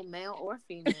a hoe, male or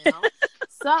female.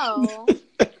 So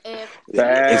if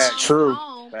it's true,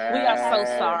 we are so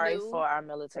sorry for our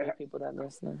military people that are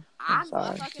listening. I'm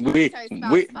sorry. I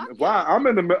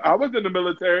was in the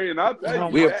military, and I'll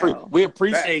tell you, we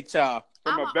appreciate y'all.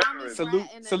 From a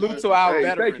veteran. Salute to our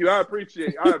veterans. Thank you. I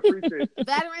appreciate it.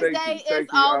 Veterans Day is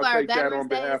over. Veterans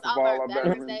Day is over.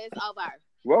 Veterans Day is over.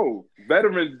 Whoa,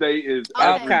 Veterans Day is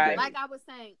okay. Like I was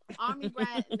saying, Army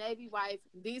brat, Navy wife,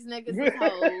 these niggas is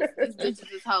hoes, these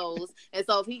bitches is hoes. And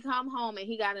so if he come home and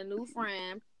he got a new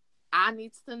friend, I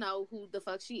need to know who the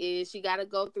fuck she is. She got to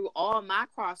go through all my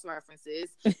cross references.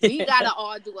 We got to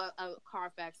all do a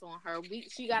Carfax on her.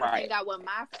 She got to hang out with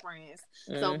my friends,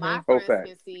 so my friends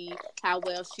can see how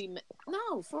well she.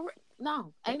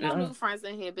 Ain't no new friends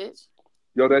in here, bitch.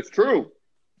 Yo, that's true.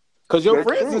 Because your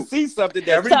friends will see something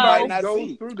that everybody not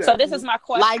see. So this is my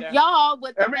question. Like y'all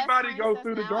with the everybody best goes friends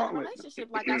through the that's now in a gauntlet. relationship.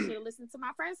 Like I should have listened to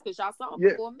my friends because y'all saw it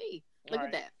before me. Look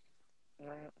at that.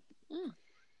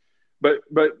 But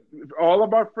all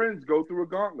of our friends go through a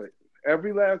gauntlet.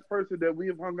 Every last person that we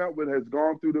have hung out with has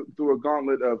gone through a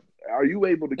gauntlet of, are you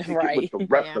able to kick it with the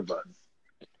rest of us?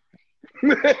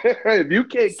 If you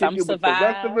can't kick it with the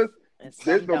rest of us,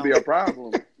 there's going to be a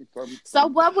problem. So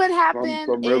what would happen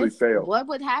What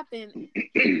would happen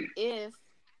if,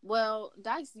 well,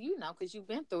 Dice, because you've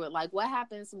been through it. Like, what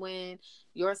happens when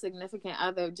your significant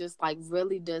other just, like,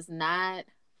 really does not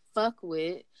fuck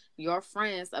with your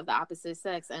friends of the opposite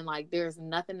sex, and like there's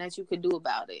nothing that you could do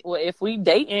about it? Well, if we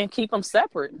date and keep them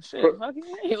separate, shit. Fuck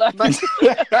you, like, but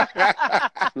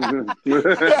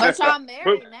y'all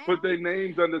married now. Put their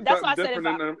names under That's something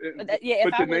different.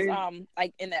 If I was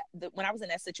like in that when I was in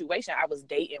that situation, I was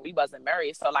dating. We wasn't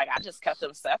married, so like I just kept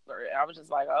them separate. I was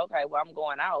just like, okay, well, I'm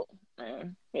going out.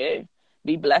 Yeah.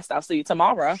 Be blessed. I'll see you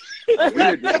tomorrow. We was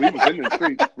in the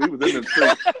street.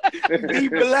 Be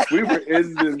blessed. We were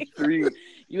in the street.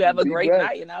 You have a great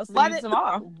night, and I'll see you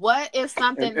tomorrow. What if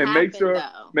something happened,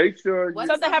 Make sure.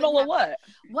 Something happened with what?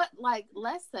 What, like,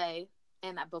 let's say,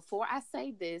 and before I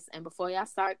say this, and before y'all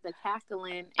start the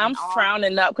cackling, I'm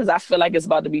frowning up because I feel like it's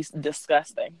about to be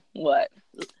disgusting. What?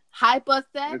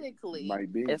 Hypothetically,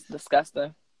 Might be. It's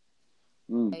disgusting.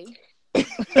 Mm.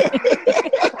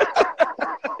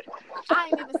 I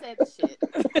ain't even said the shit.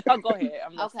 Oh, go ahead.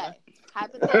 I'm listening. Okay.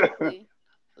 Hypothetically,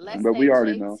 let's But say we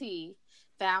already know. JT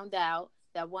found out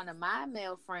that one of my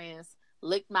male friends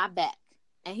licked my back.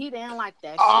 And he didn't like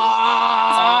that shit.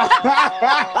 Ah!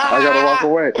 I gotta walk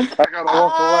away. I gotta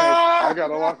walk away. I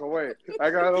gotta walk away. I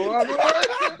gotta walk away.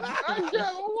 I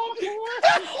gotta walk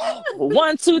away.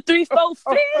 1, 2, 3, 4,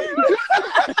 5.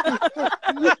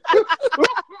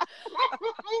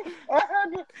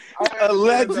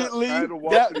 Allegedly, I had to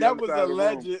walk to the that other was side of the room.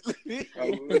 allegedly.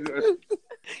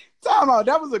 Time out.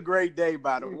 That was a great day,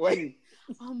 by the way.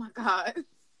 Oh my God.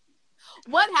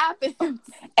 What happened?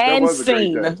 And was a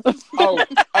great scene. day. Oh,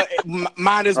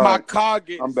 mine is All my right. car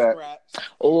getting I'm back. scratched.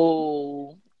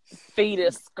 Oh,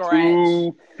 fetus scratch.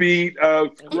 2 feet of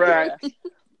scratch. Yeah.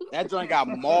 That joint got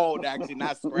mauled, actually,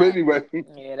 not scratched. Anyway.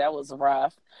 Yeah, that was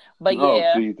rough. But Oh,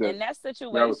 yeah, Jesus. in that was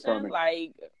situation, funny.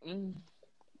 like,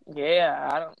 yeah,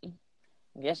 I don't.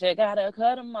 Guess you gotta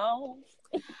cut them off.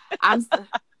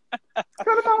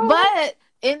 But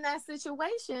in that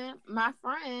situation, my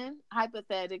friend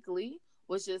hypothetically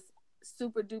was just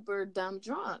super duper dumb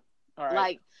drunk. All right.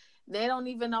 Like they don't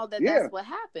even know that Yeah. that's what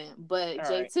happened. But All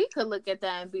JT right. could look at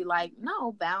that and be like,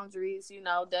 "No boundaries,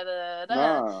 da da da."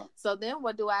 Nah. So then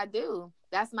what do?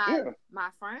 That's my Yeah. my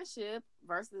friendship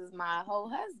versus my whole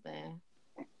husband.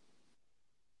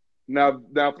 Now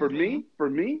for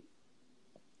me,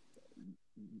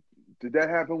 did that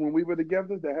happen when we were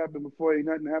together? That happened before ain't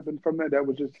nothing happened from that? That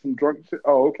was just some drunk shit?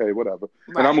 Oh, okay, whatever.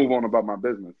 Right. And I'll move on about my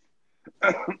business.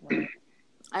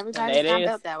 Everybody's And it not is.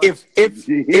 built that way. If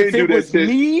He if didn't do it that was shit.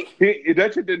 me,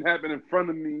 That shit didn't happen in front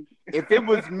of me. if it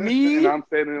was me, And I'm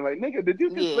standing there like, nigga, did you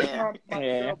just lick Yeah. my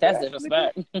Yeah, girl that's back,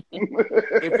 disrespect.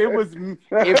 if it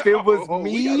was Oh,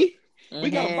 me, we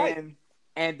got a fight.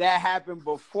 and that happened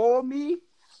before me,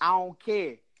 I don't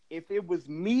care. If it was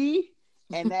me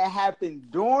and that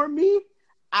happened during me,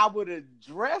 I would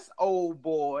address old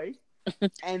boy.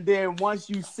 And then once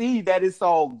you see that it's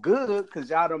all good, because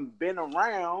y'all done been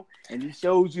around and he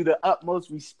shows you the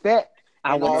utmost respect.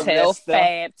 I and all will tell that stuff.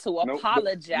 Fab to Nope.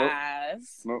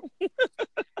 apologize. Nope.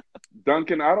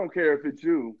 Duncan, I don't care if it's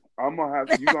you. You gonna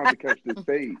have to catch this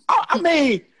fade. I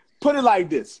mean, put it like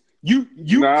this: you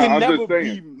Nah, can I'm never just be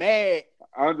saying. mad.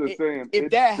 I'm just saying, If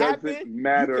it that doesn't happened, you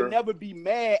matter. can never be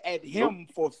mad at him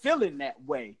for feeling that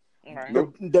way. Right.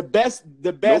 Nope. The best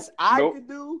I Nope. could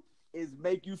do is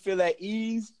make you feel at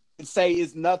ease and say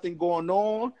it's nothing going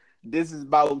on. This is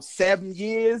about 7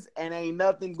 years and ain't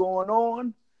nothing going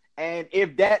on. And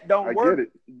if that don't I work, get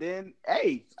it. then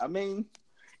hey, I mean,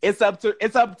 it's up to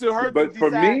her But to for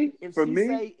decide. me- If for she me-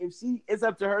 say if she, it's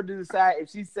up to her to decide. If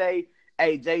she say,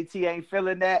 "Hey, JT ain't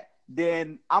feeling that,"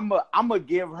 then I'm a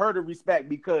give her the respect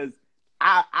because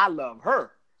I love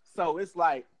her. So it's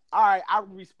like, all right, I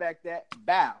respect that.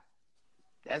 Bow.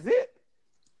 That's it.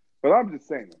 But I'm just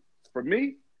saying, for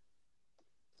me,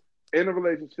 in a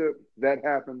relationship, that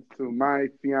happens to my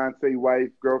fiance, wife,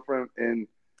 girlfriend, and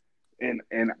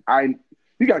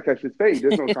you gotta catch this fade.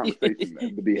 There's no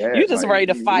conversation to be had. You just ready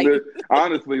to fight.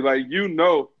 Honestly, like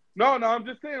no, I'm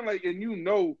just saying, like,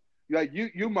 and like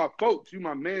you my folks, you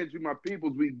my mans, you my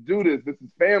peoples. We do this. This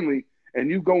is family, and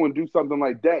you go and do something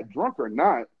like that, drunk or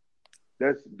not.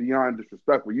 That's beyond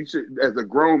disrespectful. You should, as a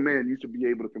grown man, you should be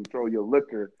able to control your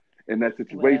liquor in that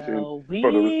situation Well,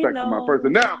 for the respect of my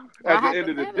person. Now, at the end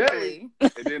of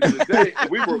the day,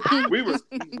 we were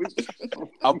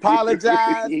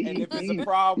Apologize, and if it's a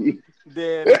problem,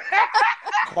 then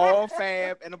call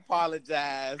Fab and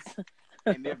apologize.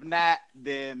 And if not,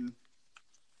 then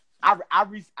I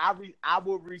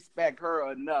will respect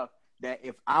her enough that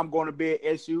if I'm going to be an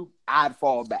issue, I'd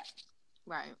fall back.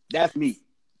 Right. That's me.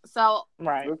 So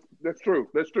right. That's true.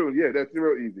 Yeah, that's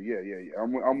real easy. Yeah.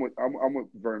 I'm with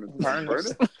Vernon. Vernon.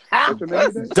 What's your name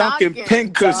again? Duncan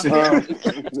Pincushion.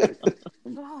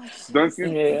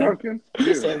 Duncan. Yeah. Duncan. You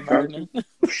Yeah, said Duncan. Vernon.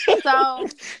 So,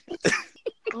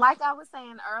 like I was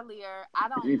saying earlier, I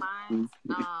don't mind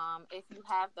if you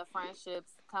have the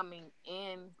friendships coming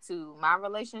into my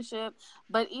relationship,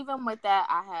 but even with that,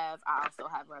 I also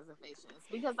have reservations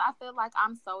because I feel like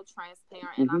I'm so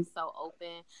transparent and I'm so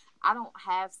open. I don't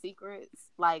have secrets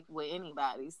like with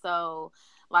anybody. So,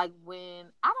 like when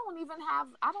I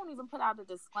don't even put out a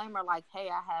disclaimer like, "Hey,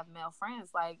 I have male friends."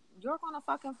 Like you're gonna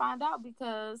fucking find out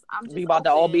because I'm just We about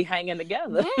to open. all be hanging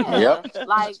together. Yeah. Yep.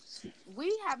 Like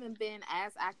we haven't been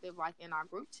as active like in our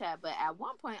group chat, but at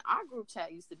one point our group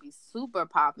chat used to be super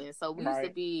popping. So we used to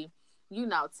be,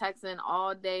 texting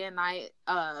all day and night.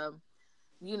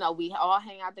 We all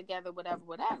hang out together,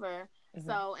 whatever.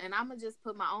 So, and I'm gonna just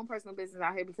put my own personal business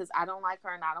out here because I don't like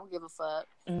her and I don't give a fuck.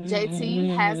 Mm-hmm.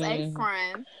 JT has a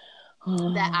friend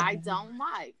that I don't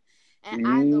like. And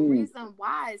the reason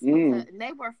why is because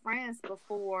they were friends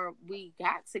before we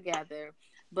got together.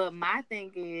 But my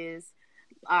thing is,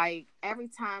 like, every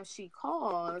time she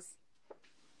calls,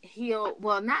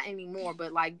 well, not anymore,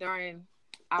 but like during,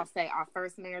 I'll say, our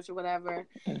first marriage or whatever,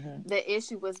 the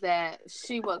issue was that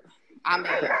she would, all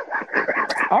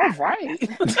right.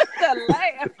 The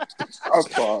laugh. I'm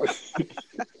sorry.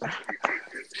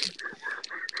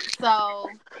 So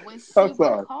when she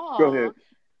would call, go ahead.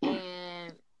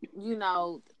 And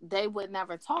they would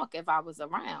never talk if I was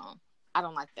around. I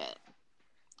don't like that.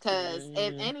 Because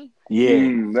if any...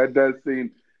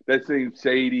 that seems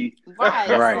shady. Right.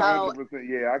 Right. 100%.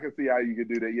 Yeah, I can see how you could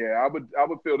do that. Yeah, I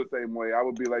would feel the same way. I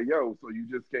would be like, yo, so you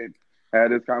just can't have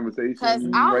this conversation because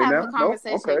I'll right have now? a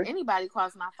conversation. Nope? Okay. If anybody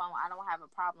calls my phone, I don't have a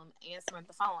problem answering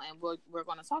the phone, and we're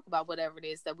going to talk about whatever it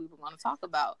is that we were going to talk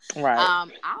about. Right.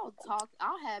 I'll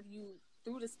have you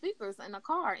through the speakers in the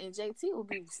car, and JT will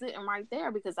be sitting right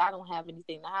there because I don't have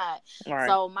anything to hide. Right.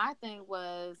 So my thing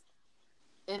was,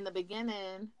 in the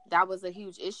beginning, that was a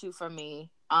huge issue for me.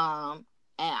 And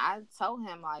I told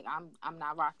him, like, I'm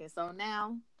not rocking. So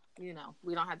now, we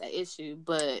don't have that issue,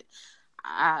 but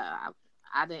I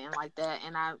didn't like that,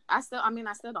 and I still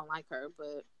don't like her,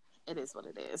 but it is what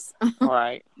it is.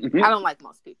 Right. I don't like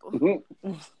most people.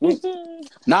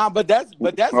 Nah, but that's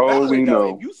Oh, valid though.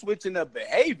 know. If you switching up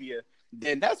behavior,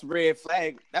 then that's red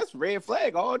flag. That's red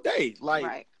flag all day. Like,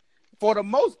 right. For the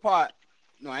most part,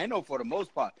 no, I ain't know for the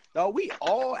most part. No, we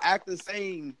all act the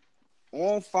same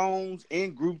on phones,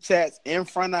 in group chats, in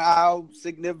front of our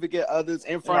significant others,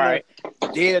 in front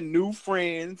of their new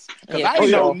friends. Because I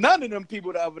didn't know none of them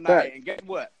people the other night. And guess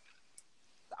what?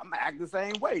 I'm going to act the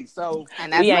same way. So,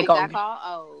 and that's what got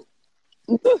called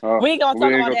old. We ain't gonna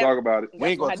talk about it. We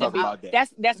ain't gonna talk about that.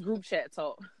 That's group chat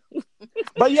talk.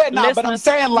 But yeah, no, but I'm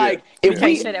saying, like, if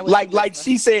we like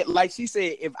she said,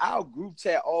 if our group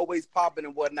chat always popping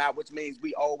and whatnot, which means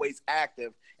we always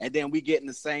active, and then we get in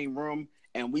the same room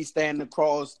and we stand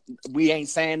across, we ain't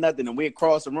saying nothing, and we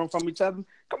across the room from each other.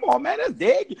 Come on, man, that's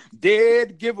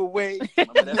dead giveaway. Come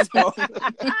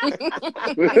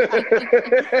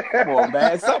on,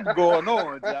 man, something going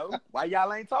on, Joe. Why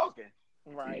y'all ain't talking?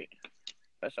 Right,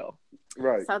 for sure.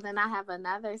 Right. So then I have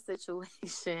another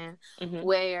situation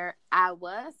where I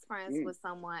was friends with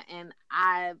someone, and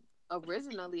I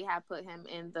originally had put him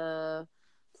in the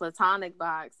platonic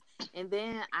box, and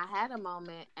then I had a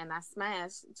moment and I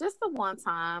smashed just the one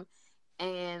time,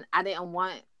 and I didn't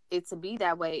want it to be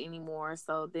that way anymore.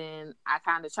 So then I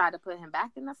kind of tried to put him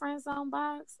back in the friend zone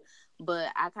box,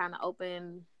 but I kind of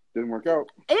opened. Didn't work out.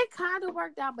 It kind of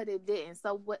worked out, but it didn't.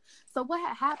 So what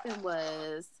had happened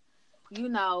was,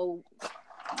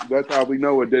 that's how we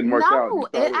know it didn't work out. No,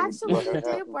 it actually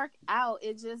did work out.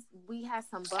 It just, we had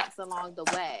some bumps along the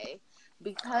way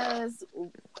because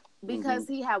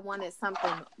he had wanted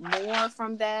something more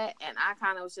from that, and I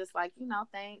kind of was just like,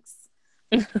 thanks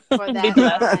for that.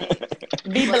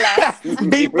 Be blessed.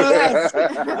 Be blessed.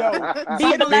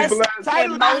 Be blessed.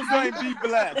 Title this joint, be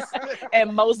blessed.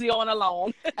 And mosey on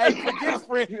alone. Hey,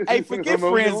 forget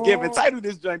Friendsgiving. Title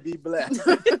this joint, be blessed.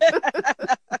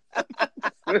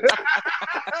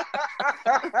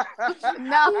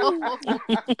 No.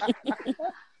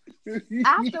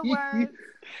 Afterwards.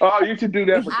 Oh, you should do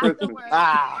that for Christmas.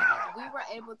 We were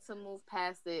able to move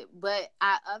past it, but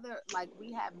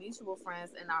we had mutual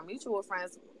friends, and our mutual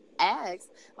friends asked,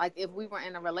 like, if we were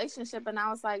in a relationship, and I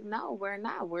was like, no, we're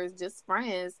not. We're just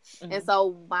friends. And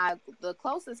so the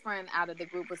closest friend out of the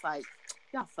group was like,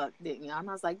 y'all fucked, didn't y'all? And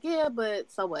I was like, yeah,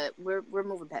 but so what? We're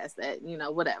moving past that,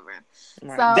 whatever.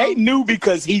 Right. So they knew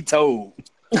because he told.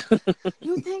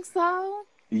 You think so?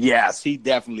 Yes, he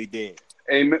definitely did.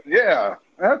 Amen. Yeah,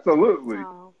 absolutely.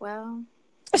 Oh, well.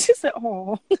 She said,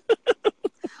 oh.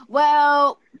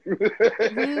 Well, we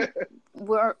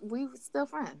were still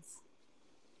friends.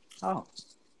 Oh,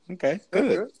 okay,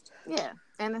 good. Yeah,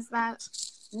 and it's not.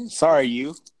 Sorry,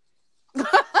 you. He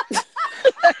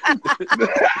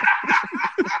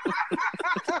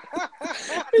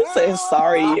said,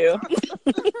 sorry, you.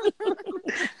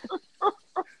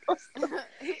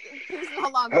 He's no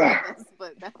longer with us,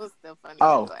 but that was still funny.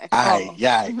 Oh,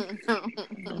 yeah.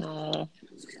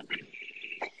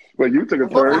 Well, you took a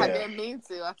Well, turn. I didn't mean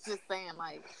to. I was just saying,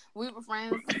 like, we were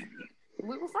friends.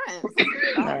 We were friends the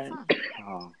whole time.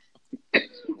 Oh.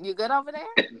 You good over there?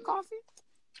 Coffee?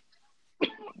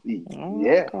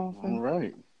 Yeah. All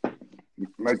right.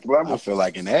 Next level. I feel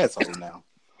like an asshole now.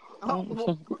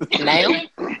 Oh. Now?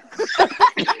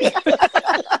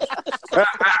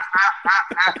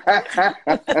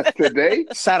 Today?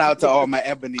 Shout out to all my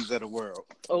ebonies of the world.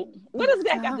 Oh, what does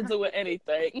that got to do with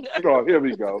anything? Oh, here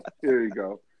we go. Here you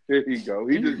go. Here you go.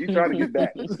 He trying to get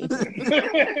that.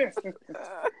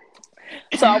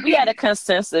 So we had a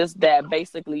consensus that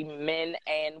basically men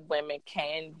and women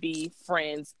can be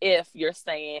friends if you're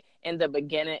saying in the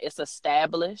beginning it's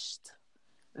established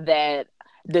that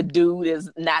the dude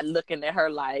is not looking at her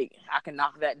like, I can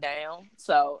knock that down.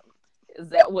 So is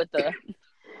that what the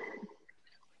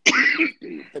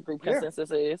group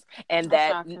consensus is? And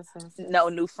that no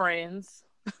new friends?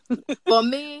 For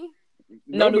me,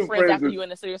 no new friends after you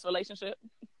in a serious relationship?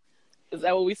 Is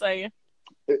that what we saying?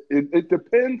 It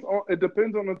depends on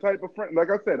the type of friend. Like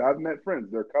I said, I've met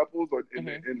friends. They're couples or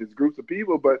in these groups of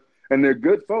people, and they're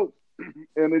good folks.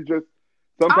 And it just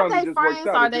sometimes it just friends, works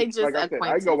out. Are they just like I said,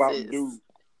 I go out and do.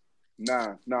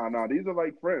 Nah. These are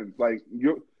like friends. Like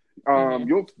you'll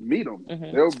meet them.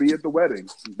 They'll be at the wedding.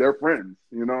 They're friends.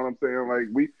 You know what I'm saying? Like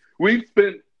we've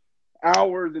spent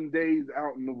hours and days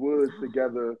out in the woods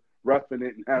together, roughing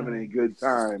it and having a good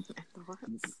time.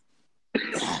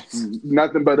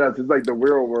 Nothing but us. It's like the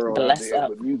real world out there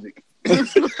with music.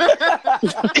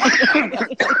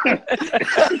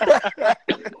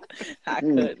 I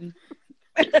couldn't.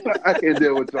 I can't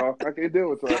deal with y'all.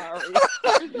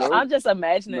 Nope. I'm just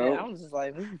imagining it. I'm just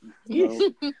like,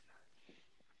 nope.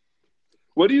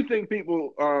 What do you think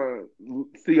people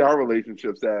see our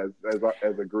relationships as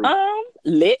a group?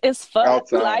 Lit as fuck.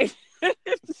 Outside. Like,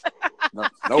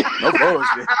 no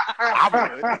bullshit.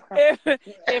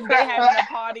 if they having a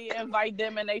party, invite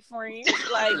them and they friends.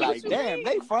 Like damn,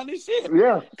 they fun as shit.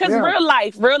 Yeah. Because real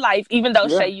life, even though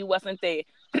Shay, you wasn't there,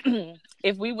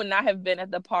 if we would not have been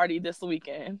at the party this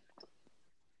weekend,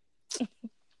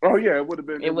 oh yeah, it would have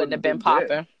been. It wouldn't have been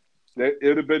popping. It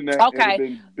would have been that.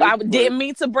 Okay, I didn't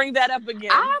mean to bring that up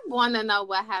again. I want to know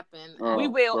what happened. We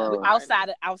will outside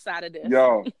of this.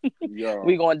 Yo,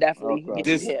 we gonna definitely get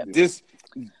this.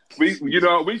 We should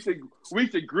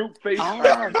group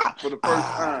FaceTime for the first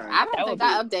time. I don't think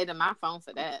I updated my phone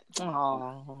for that.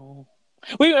 Oh.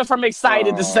 We went from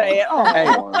excited to saying, hey,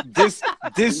 this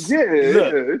look,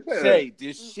 yeah. Shay,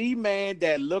 this she-man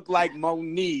that looked like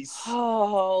Moniece.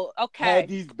 Oh, okay. Had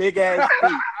these big ass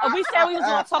feet. We said we was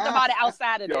gonna talk about it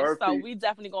outside of this, so we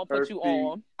definitely gonna put you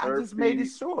on. I just made it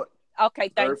short. Okay,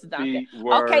 thanks, Duncan.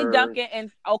 Okay, Duncan,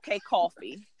 and okay,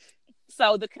 Coffee.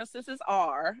 So the consensus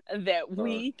are that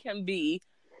we can be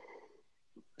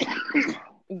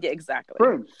exactly.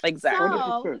 Friends. Exactly.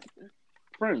 So, 100%.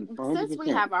 Friends. 100%. Since we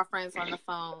have our friends on the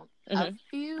phone, a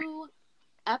few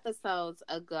episodes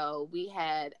ago we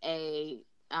had a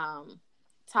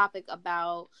topic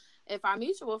about if our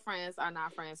mutual friends are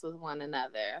not friends with one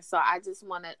another. So I just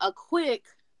wanted a quick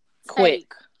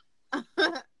take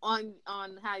on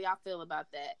how y'all feel about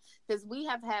that, because we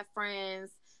have had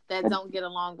friends that don't get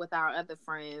along with our other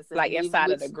friends, like inside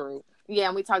of the group. Yeah,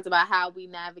 and we talked about how we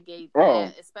navigate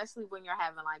that, especially when you're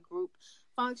having like group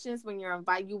functions, when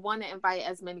you want to invite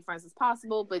as many friends as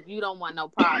possible, but you don't want no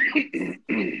problems.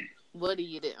 What do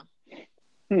you do?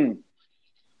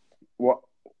 Well,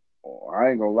 I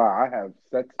ain't gonna lie. I have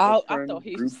sex with friends,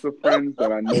 groups of friends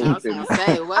that I know. I was gonna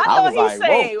say, what? I was like,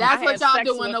 whoa. That's what y'all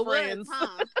do in the woods,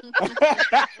 huh?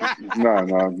 No.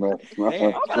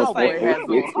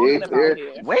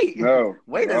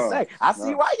 Wait a sec. I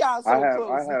see why y'all so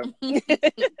close. I have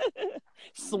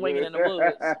swinging in the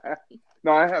woods.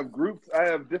 No, I have groups. I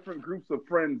have different groups of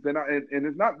friends, and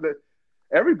it's not that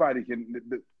everybody can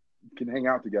hang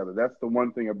out together. That's the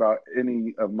one thing about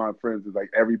any of my friends is like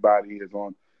everybody is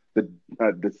on the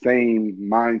same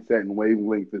mindset and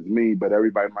wavelength as me, but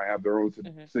everybody might have their own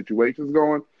situations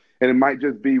going, and it might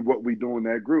just be what we do in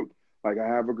that group. Like I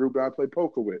have a group that I play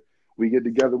poker with. We get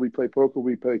together, we play poker,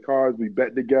 we play cards, we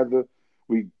bet together,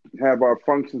 we have our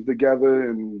functions together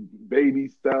and baby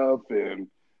stuff and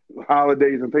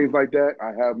holidays and things like that.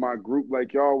 I have my group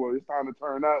like y'all where it's time to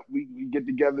turn up. We get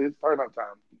together, it's turn up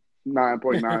time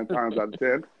 9.9 times out of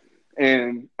 10.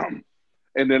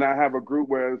 And then I have a group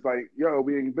where it's like, yo,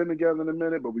 we ain't been together in a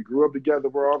minute, but we grew up together.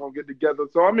 We're all gonna get together.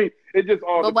 So I mean, it just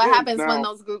all. But what happens when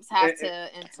those groups have to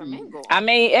intermingle? I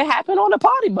mean, it happened on the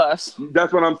party bus.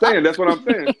 That's what I'm saying.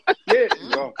 Yeah.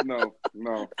 No.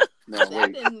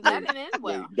 That didn't end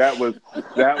well. That was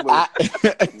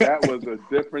a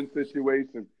different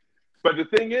situation. But the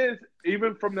thing is,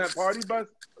 even from that party bus,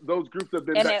 those groups have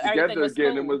been back together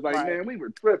again. And was like, man, we were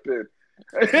tripping.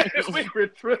 We were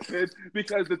tripping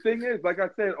because the thing is, like I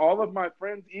said, all of my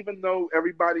friends, even though I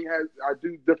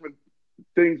do different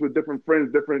things with different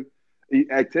friends, different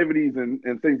activities and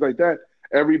things like that.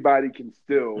 everybody can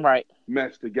still Right.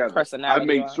 mesh together. I Personality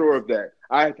made wise. sure of that.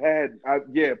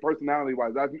 Personality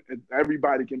wise,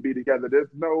 everybody can be together. There's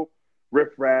no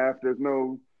riffraff. There's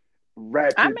no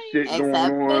ratchet I mean, shit going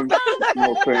Except on. the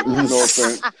No offense. No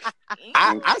offense.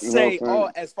 I say No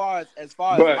offense. as far as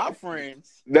But- my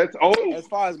friends, That's old. as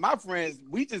far as my friends,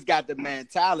 we just got the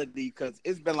mentality because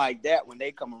it's been like that when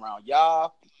they come around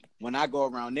y'all. When I go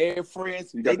around their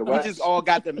friends, You got the we what? just all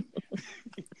got the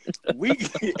we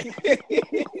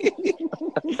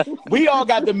we all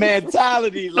got the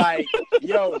mentality like,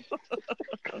 yo,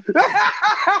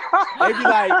 they be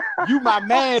like, you my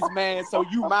man's man, so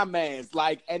you my man's.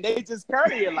 Like, and they just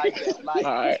carry it like that. Like,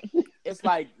 all right. it's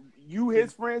like you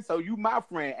his friend, so you my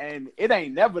friend, and it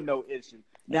ain't never no issue.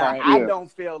 Now, Right. I Yeah.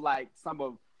 don't feel like some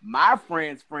of my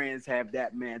friends' friends have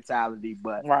that mentality,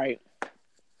 but Right.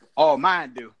 all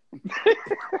mine do.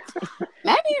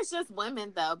 Maybe it's just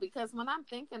women though, because when I'm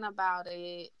thinking about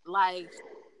it, like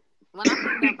when I'm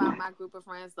thinking about my group of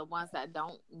friends, the ones that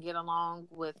don't get along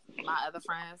with my other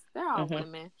friends, they're all Mhm.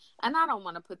 women, and I don't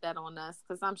want to put that on us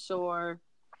because I'm sure.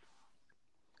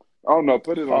 Oh no,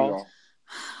 put it on y'all.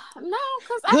 No,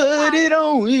 because Put it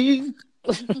on me.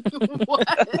 What?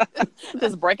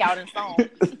 Just break out in song.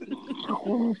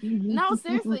 No,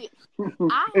 seriously,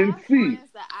 I And have see.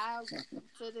 friends that I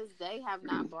to this day have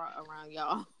not brought around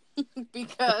y'all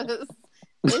because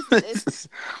it's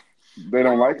They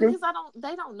don't like us? because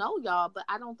they don't know y'all, but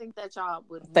I don't think that y'all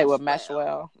would They would mesh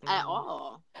well. at Mhm.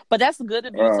 all. But that's good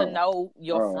of you Oh. to know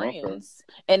your Oh, okay. friends.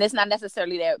 And it's not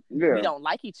necessarily that Yeah. we don't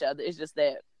like each other. It's just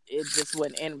that it just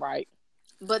wouldn't end right.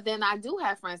 But then I do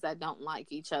have friends that don't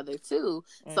like each other too.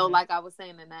 So Mhm. like I was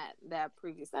saying in that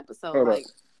previous episode, Hold up. like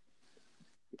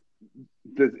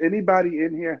Does anybody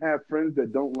in here have friends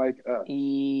that don't like us?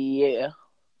 Yeah.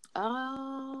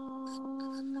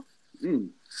 Mm.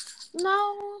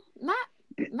 no, not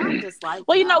dislike.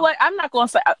 Well, you know no. what? I'm not gonna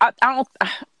say I don't.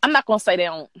 I'm not gonna say they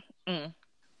don't.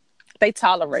 They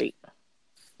tolerate.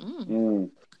 Mm. Mm.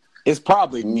 It's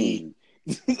probably me.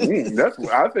 That's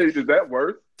I think is that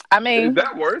worse? I Is mean,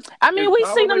 that worse? we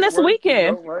see them this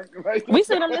weekend. Like, We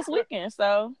see them this weekend.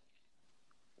 So,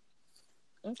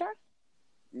 okay.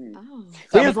 Oh.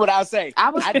 Here's what I say. I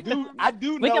was- I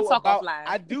do We know can talk about offline.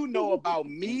 I do know about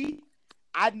me.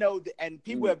 I know that, and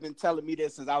people have been telling me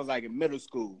this since I was like in middle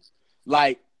school.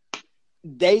 Like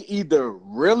they either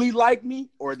really like me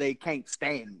or they can't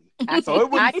stand me. So it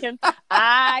was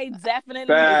I definitely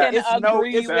Facts. can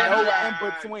agree it's with no that. in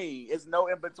between. It's no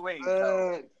in between.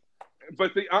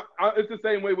 But see, it's the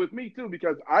same way with me too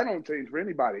because I don't change for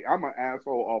anybody. I'm an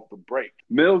asshole off the break.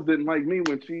 Mills didn't like me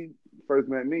when she first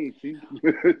met me. She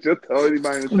just tell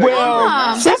anybody. In the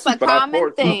Well, that's a but I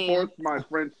common thing. forced my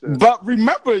friendship. But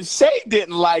remember, Shay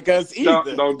didn't like us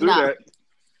either. Don't do No. that.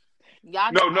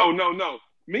 Y'all No.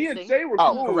 Me and See? Shay were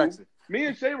Oh, cool. correction. Me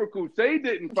and Shay were cool. Shay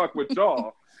didn't fuck with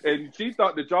y'all, and she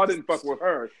thought that y'all didn't fuck with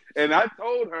her. And I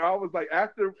told her, I was like,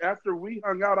 after we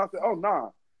hung out, I said, "Oh nah,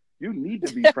 you need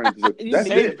to be friends with. You That's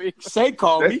need it. to be. Shay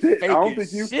called That's me it. fake I don't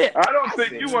as think you. shit. I don't I think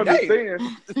said, you "Damn."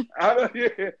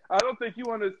 understand. I don't think you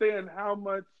understand how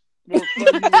much more fun you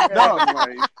would have No. in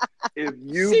life if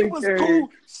you She was became cool.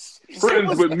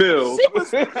 friends with Mills. She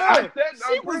was I good. said,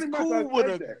 She I'm was pretty much- cool I with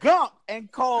a said gump and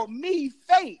called me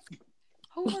fake.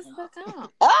 Who was the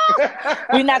gump? that.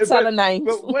 We're not But- telling names.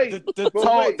 But wait, The but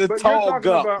tall- wait, the but tall you're talking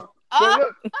gump. about.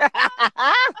 Oh,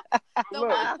 But the look,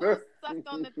 one who look. sucked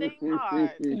on the thing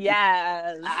hard.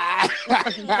 Yes.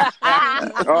 It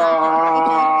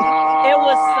It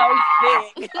was so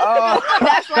thick.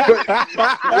 That's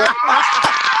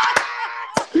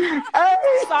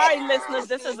Sorry, listeners.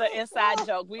 This is an inside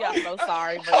joke. We are so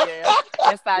sorry, but yeah,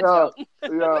 inside joke.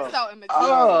 Yeah. so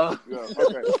immature. Yeah,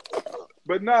 okay.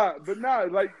 But nah,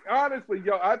 like honestly,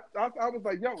 yo, I was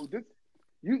like, yo, this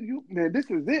you man, this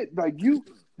is it. Like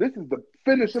this is the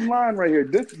finishing line right here.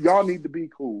 This y'all need to be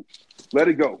cool. Let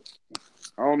it go.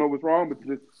 I don't know what's wrong, but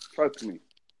just trust me.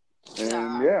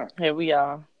 And yeah, Here we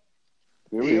are,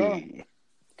 here we are. the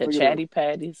Look at chatty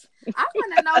patties. I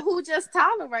want to know who just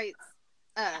tolerates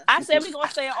us. I said we're gonna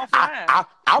say it offline.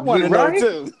 I want to know Right?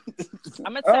 too.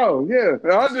 I'm gonna tell you. Oh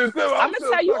yeah, I'ma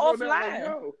tell you offline. Like,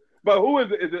 yo. But who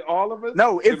is it? Is it all of us?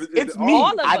 No, it's Is it's it me.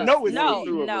 All of I us. know it's no,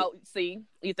 me. no. See,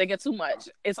 you thinking too much.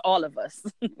 It's all of us.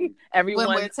 When Everyone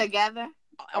we're together.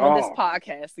 on this Oh.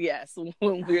 podcast. Yes,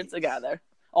 when we're together,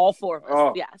 all four of us.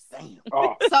 Oh. Yes.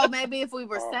 Oh, So maybe if we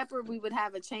were Oh. separate, we would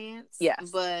have a chance. Yes.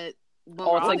 But when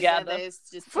All we're all together. together, it's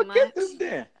just too much. Forget this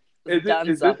then. is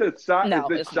this a shock? No,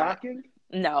 is it it's not. shocking?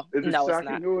 No, Is it no, it's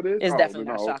shocking not. who it is? It's Oh, definitely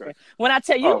then, not oh, shocking. okay. When I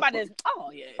tell you Oh, about this, oh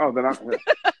yeah. Oh, then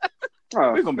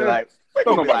We're gonna be like,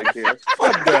 don't nobody care.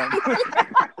 fuck them.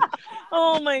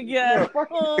 Oh my Yeah, god. fuck.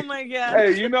 Oh my god.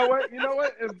 Hey, you know what?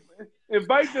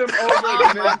 Invite them over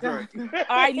Oh to my the drink.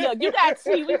 All right, look, you got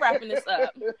tea. We wrapping this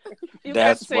up. You got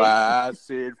That's tea. why I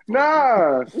said.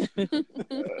 Nah.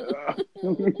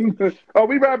 Oh,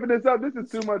 we wrapping this up. This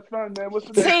is too much fun, man. What's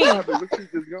the next Tea. topic? Let's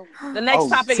keep this going. The next Oh,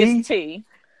 topic tea? is tea.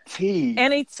 Tea.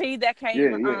 Any tea that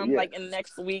came Yeah. like in the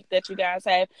next week that you guys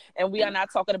have, and we are not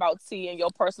talking about tea in your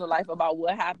personal life about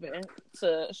what happened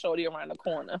to Shorty around the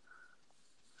corner.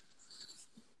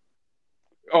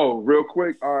 Oh, real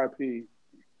quick, R.I.P.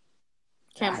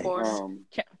 Kim Porter.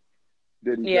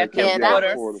 Yeah, Kim that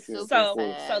Porter. was super So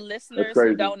sad. listeners who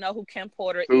crazy. don't know who Kim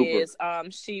Porter Super. is,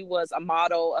 she was a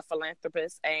model, a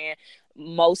philanthropist, and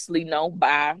mostly known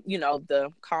by,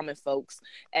 the common folks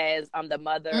as the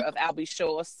mother of Albie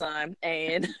Shore's son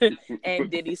and and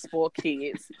Diddy's 4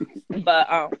 kids.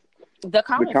 But the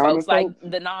common folks, like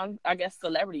the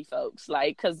celebrity folks,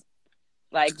 like, because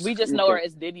we just know her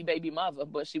as Diddy baby mother,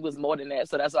 but she was more than that.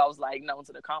 So that's why I was like known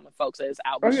to the common folks as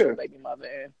Albie Shore baby mother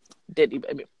and Diddy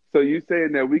baby. So you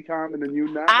saying that we common and you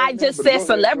not? I just said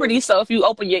celebrities, so if you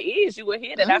open your ears, you will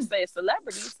hear that I said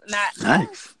celebrities, not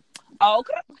Nice.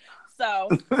 Okay.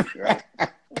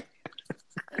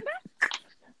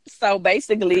 So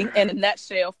basically, in a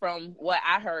nutshell, from what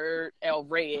I heard or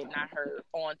read, and I heard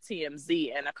on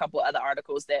TMZ and a couple other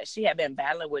articles, that she had been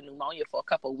battling with pneumonia for a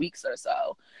couple of weeks or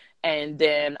so, and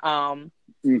then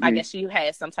I guess she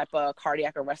had some type of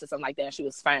cardiac arrest or something like that. And she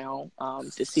was found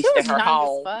deceased in her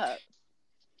home.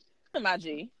 My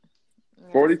G.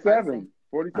 47.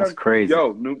 That's crazy.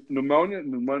 Yo, pneumonia's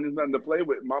nothing to play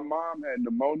with. My mom had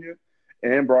pneumonia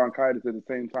and bronchitis at the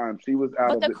same time. She was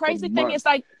out of it. But the crazy thing is,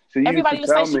 like, everybody was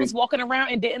saying she was walking around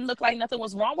and didn't look like nothing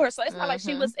was wrong with her. So it's not like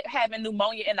she was having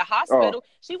pneumonia in the hospital.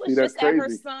 She was just at her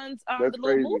son's the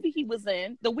little movie he was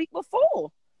in the week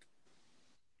before.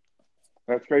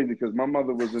 That's crazy because my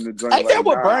mother was in the joint. Ain't that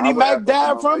what Bernie Mac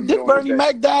died from? Did Bernie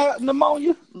Mac die of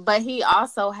pneumonia? But he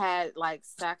also had like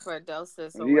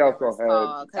sarcoidosis. Or he also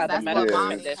had other medical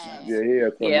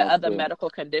conditions. Other medical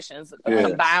conditions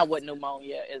combined with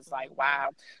pneumonia is like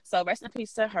wow. So rest in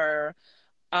peace to her.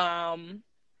 I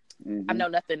know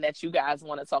nothing that you guys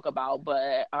want to talk about,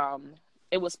 but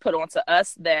it was put on to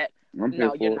us that.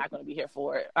 No, you're not going to be here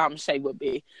for it. Shay would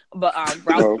be, but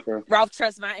Ralph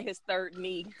Tresvant his third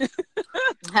knee.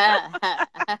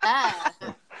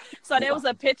 So there was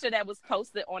a picture that was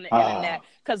posted on the internet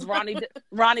because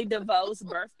Ronnie DeVoe's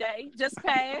birthday just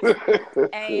passed,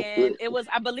 and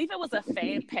I believe it was a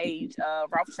fan page,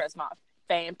 Ralph Tresvant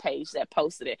fan page that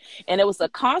posted it, and it was a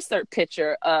concert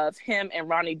picture of him and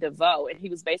Ronnie DeVoe, and he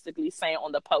was basically saying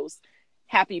on the post,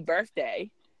 "Happy birthday."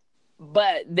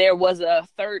 But there was a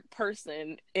third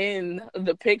person in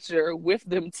the picture with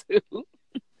them too.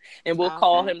 And we'll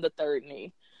call him the third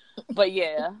knee. But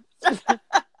yeah.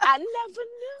 I never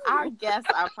knew. Our guests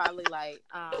are probably like,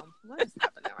 what is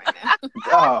happening right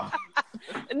now?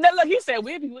 No, look, he said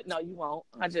we'll be with. No, you won't.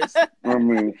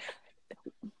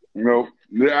 Nope.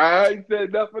 I ain't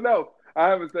said nothing else. I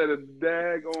haven't said a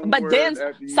daggone But word.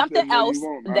 then something else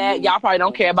that y'all probably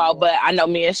don't care about, but I know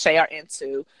me and Shay are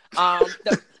into.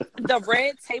 The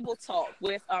Red Table Talk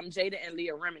with Jada and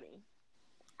Leah Remini.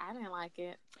 I didn't like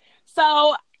it.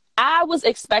 So I was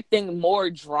expecting more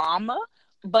drama,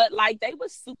 but like they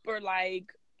was super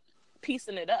like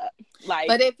piecing it up. Like,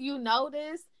 but if you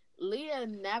notice, Leah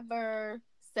never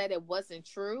said it wasn't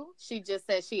true. She just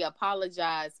said she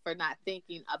apologized for not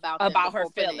thinking about her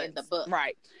feelings in the book.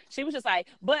 Right. She was just like,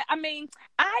 but I mean,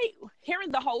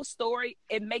 hearing the whole story,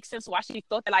 it makes sense why she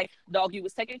thought that, like, dog, you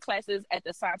was taking classes at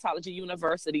the Scientology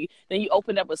University, then you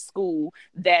opened up a school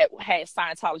that had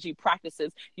Scientology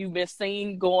practices. You've been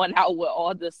seen going out with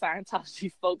all the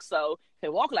Scientology folks, so if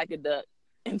you walk like a duck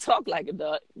and talk like a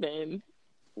duck, then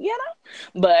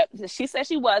but she said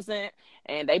she wasn't,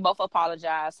 and they both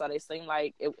apologized, so they seemed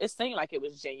like it seemed like it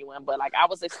was genuine, but like I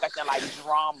was expecting like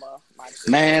drama.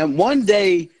 Man, one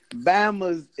day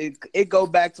Bama's it go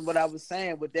back to what I was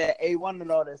saying with that A1 and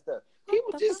all that stuff.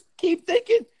 People just keep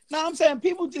thinking. No, I'm saying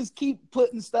people just keep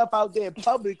putting stuff out there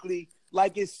publicly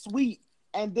like it's sweet,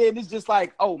 and then it's just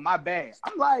like, oh, my bad.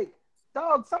 I'm like,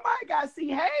 dog, somebody gotta see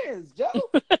hands, Joe.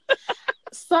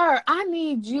 Sir, I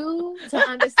need you to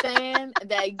understand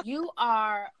that you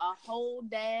are a whole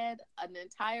dad, an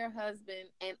entire husband,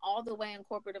 and all the way in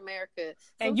corporate America.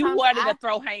 And you wanted to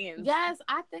throw hands. Yes,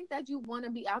 I think that you want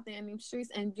to be out there in these streets,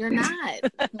 and you're not.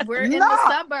 We're in the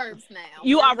suburbs now.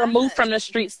 You are removed from the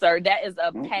streets, sir. That is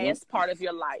a past part of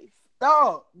your life.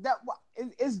 Dog,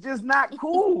 it's just not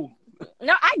cool.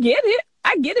 No, I get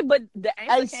it, but the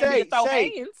answer can't be to throw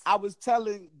hands. I was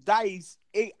telling Dice,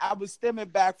 I was stemming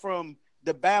back from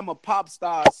the Bama pop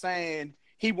star saying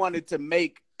he wanted to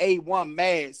make A1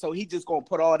 mad, so he just gonna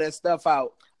put all that stuff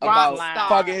out Rockstar. about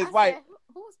fucking his wife.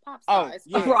 Who's pop Oh, star? It's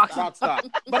yeah, Rockstar.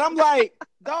 Rockstar. But I'm like,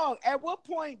 dog, at what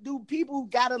point do people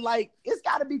gotta like? It's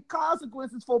gotta be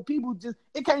consequences for people. Just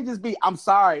it can't just be. I'm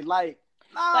sorry, like.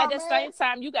 Nah, but at the man. same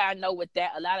time, you gotta know with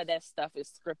that, a lot of that stuff is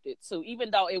scripted too.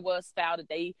 Even though it was found that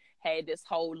they had this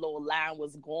whole little line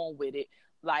was going with it,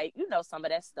 like some of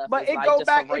that stuff. But is it like go just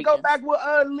back. for It go ratings. back with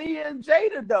Leah and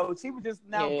Jada though. She was just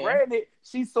now. Yeah. Granted,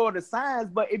 she saw the signs,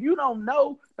 but if you don't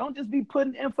know, don't just be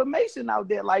putting information out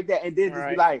there like that, and then just be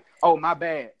Right. like, "Oh, my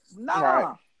bad." Nah,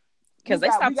 Right. Because they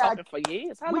stopped talking for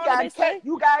years. How long did they say?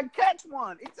 You gotta catch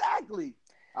one. Exactly.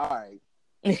 All right.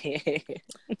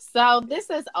 So this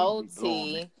is blowing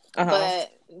OT, Uh-huh.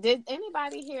 but did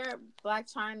anybody hear Black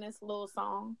China's little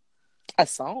song? A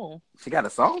song. She got a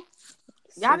song.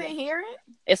 Y'all didn't hear it?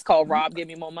 It's called "Rob, Give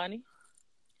Me More Money."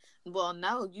 Well,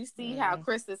 no. You see how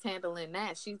Chris is handling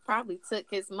that. She probably took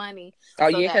his money.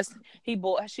 Oh so yeah, that-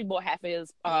 because she bought half of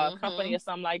his company or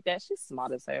something like that. She's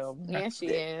smart as hell. Yeah, she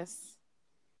is.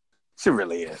 She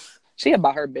really is. She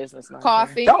about her business now.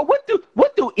 Coffee. Yo, what do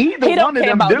either He don't one of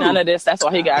care them about do? none of this. That's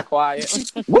why he got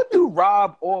quiet. What do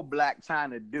Rob or Black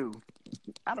China do?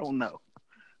 I don't know.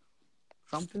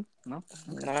 Something? No.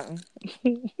 Nothing.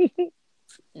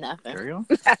 Nothing. Carry on.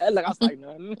 Look, I was like,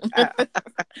 nothing.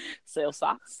 Sell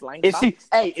socks, slang Is socks.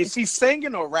 is she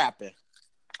singing or rapping?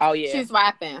 Oh yeah. She's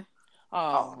rapping.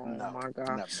 Oh, no. my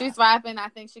god. No. She's rapping. I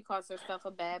think she calls herself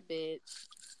a bad bitch.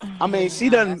 I mean, she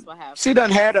That's what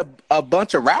happened. had a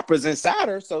bunch of rappers inside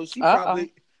her, so she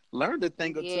probably learned a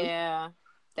thing or two. Yeah,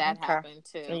 that Okay. happened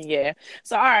too. Yeah.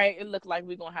 So all right, it looked like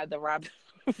we're gonna have to wrap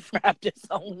this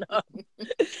on up.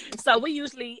 So we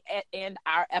usually end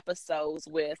our episodes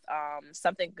with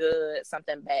something good,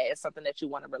 something bad, something that you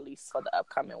want to release for the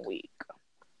upcoming week.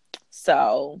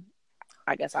 So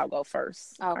I guess I'll go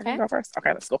first. I Okay. can go first.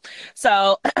 Okay, let's go.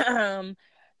 So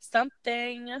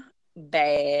something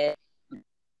bad.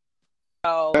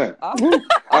 Oh,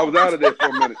 I was out of there for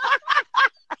a minute.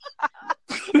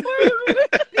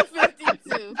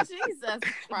 52. Jesus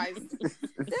Christ.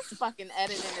 This fucking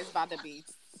editing is about to be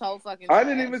so fucking I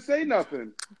didn't trash. even say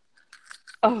nothing.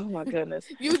 oh my goodness.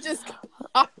 You just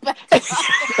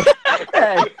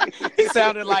Hey, he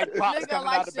sounded like Pops Nigga coming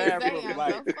like out the bathroom. Shazam,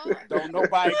 Like, the fuck? don't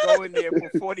nobody go in there for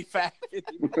 45,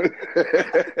 50 minutes.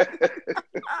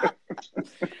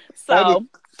 So,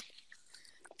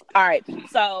 all right.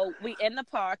 So we end the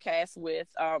podcast with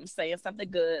saying something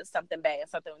good, something bad,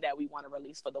 something that we want to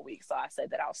release for the week. So I said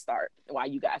that I'll start while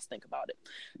you guys think about it.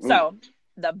 So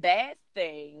the bad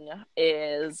thing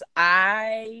is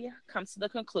I come to the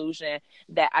conclusion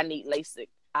that I need LASIK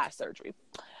eye surgery.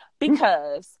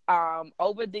 Because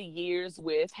over the years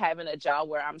with having a job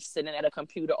where I'm sitting at a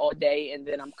computer all day and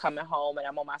then I'm coming home and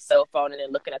I'm on my cell phone and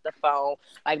then looking at the phone,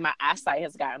 like my eyesight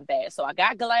has gotten bad. So I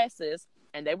got glasses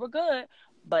and they were good.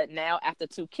 But now after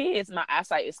 2 kids, my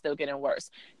eyesight is still getting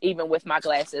worse, even with my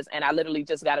glasses. And I literally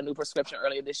just got a new prescription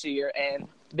earlier this year and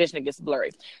vision gets blurry.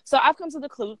 So I've come to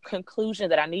the conclusion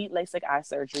that I need LASIK eye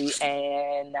surgery.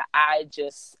 And I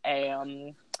just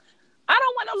am... I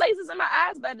don't want no lasers in my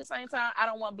eyes, but at the same time, I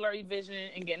don't want blurry vision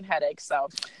and getting headaches. So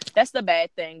that's the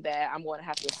bad thing that I'm going to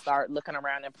have to start looking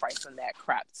around and pricing that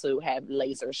crap to have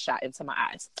lasers shot into my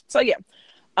eyes. So yeah.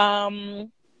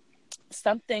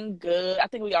 Something good. I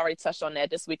think we already touched on that.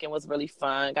 This weekend was really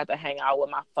fun. Got to hang out with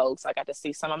my folks. I got to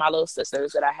see some of my little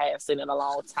sisters that I hadn't seen in a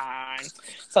long time.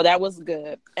 So that was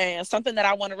good. And something that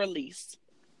I want to release.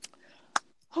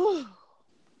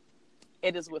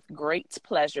 It is with great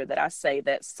pleasure that I say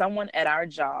that someone at our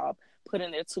job put in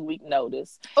their 2-week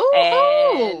notice. Ooh.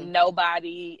 And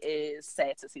nobody is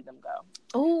sad to see them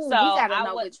go. Ooh, So we gotta I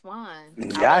know would- which one.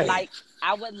 I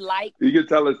would like You can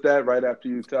tell us that right after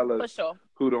you tell for us sure.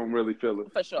 who don't really feel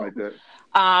it. For sure. Like that.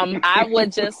 I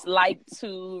would just like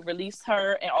to release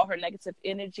her and all her negative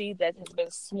energy that has been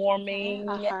swarming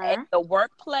Uh-huh. at the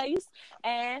workplace.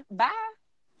 And bye.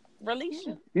 Release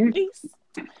you. Mm. Peace.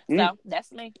 So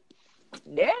that's me.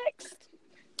 Next.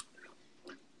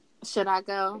 Should I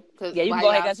go? Yeah, you can while go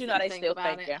ahead y'all because you know they think still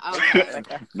about thinking. it.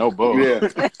 Okay. No bull. Yeah.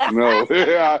 No.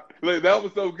 Yeah. Look, that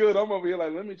was so good. I'm over here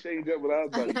like, let me change up what I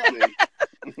was about to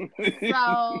say.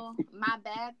 So my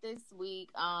bad this week.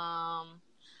 I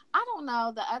don't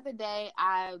know. The other day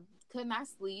I could not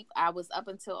sleep. I was up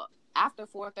until after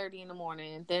 4:30 in the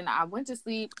morning. Then I went to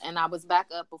sleep and I was back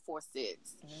up before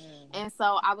 6. And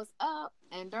so I was up,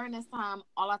 and during this time,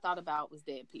 all I thought about was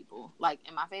dead people, like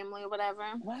in my family or whatever.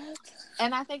 What?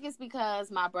 And I think it's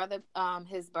because my brother,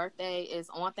 his birthday is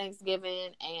on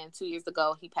Thanksgiving, and 2 years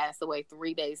ago he passed away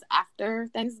 3 days after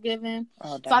Thanksgiving.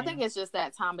 Oh, so I think it's just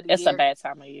that time of the it's year. a bad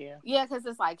time of year. Yeah, because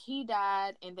it's like he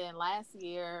died, and then last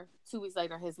year, 2 weeks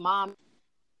later, his mom,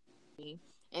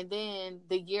 and then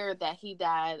the year that he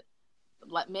died,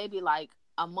 like maybe like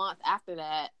a month after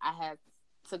that, I had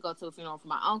to go to a funeral for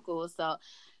my uncle. So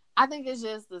I think it's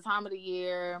just the time of the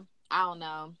year. I don't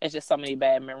know. It's just so many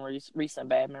bad memories, recent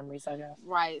bad memories, I guess.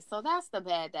 Right. So that's the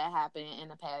bad that happened in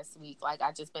the past week. Like,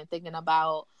 I just been thinking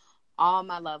about all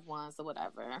my loved ones or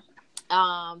whatever.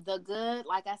 The good,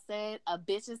 like I said, a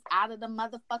bitch is out of the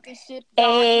motherfucking ship.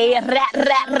 Hey, rat.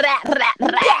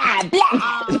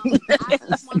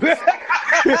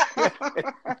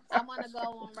 I want to go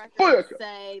on record and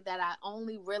say that I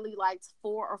only really liked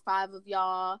 4 or 5 of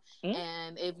y'all.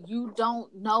 And if you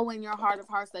don't know in your heart of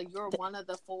hearts that you're one of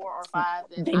the 4 or 5,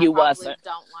 then you I probably wasn't.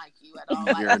 don't like you at all.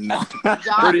 Like, You're not.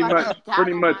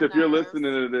 Pretty much, if you're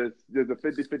listening to this, there's a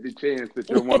 50-50 chance that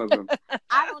you're one of them.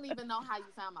 I don't even know how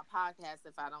you found my podcast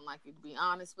if I don't like you, to be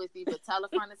honest with you. But tell a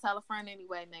friend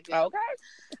anyway, nigga. Okay.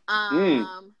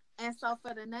 And so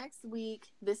for the next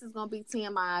week, this is gonna be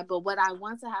TMI. But what I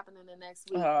want to happen in the next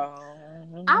week,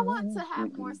 I want to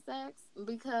have more sex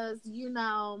because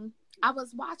I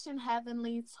was watching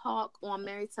Heavenly talk on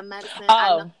Married to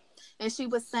Medicine. And she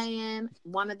was saying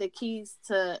one of the keys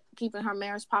to keeping her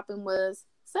marriage popping was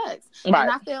sex. Right. And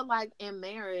I feel like in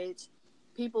marriage,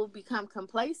 people become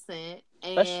complacent,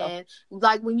 and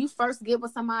like when you first get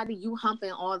with somebody, you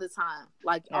humping all the time.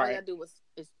 Like all you do is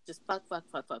just fuck. But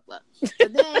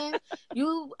then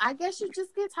I guess you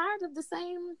just get tired of the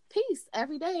same piece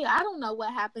every day. I don't know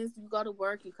what happens. You go to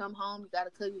work, you come home, you gotta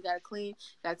cook, you gotta clean, you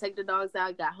gotta take the dogs out,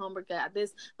 you got homework, got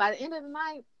this. By the end of the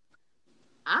night,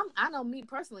 I know me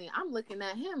personally, I'm looking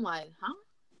at him like, huh?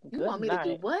 You Good want me night.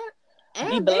 to do what?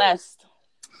 And be blessed.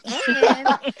 And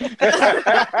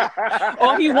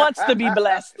or he wants to be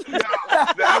blessed.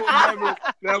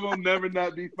 That will never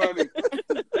not be funny.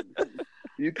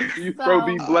 You throw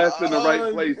be blessed in the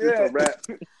right place. It's a wrap.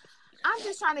 I'm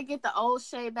just trying to get the old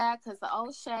Shay back because the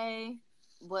old Shay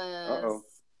was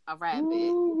a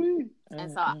rabbit.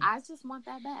 And so I just want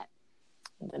that back.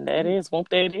 And that is,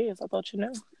 there it is. I thought you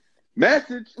knew.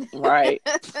 Message. Right.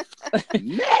 Message.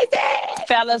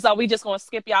 Fellas, are we just going to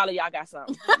skip y'all or y'all got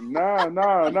something? Nah. I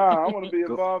want to be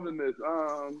involved in this.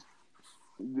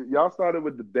 Y'all started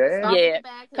with the bad? Yeah,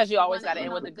 because you always got to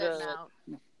end with the good.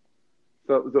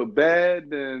 So bad,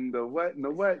 then the what? And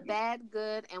the what? Bad,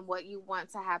 good, and what you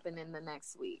want to happen in the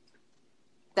next week.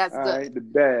 That's all good. Right, the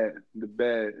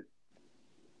bad.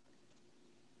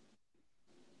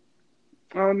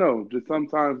 I don't know. Just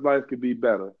sometimes life could be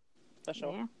better. For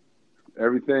sure. Yeah.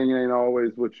 Everything ain't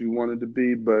always what you want it to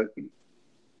be, but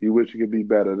you wish it could be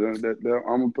better. I'm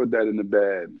gonna put that in the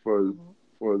bad for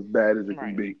as bad as it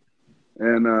can be.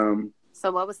 And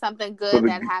so what was something good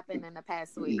that happened in the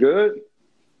past week? Good.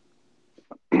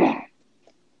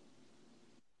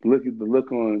 Look at the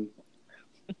look on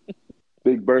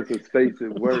Big Bertha's face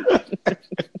at work.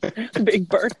 Big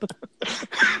Bertha.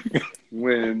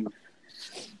 When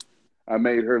I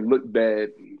made her look bad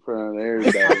in front of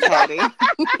everybody.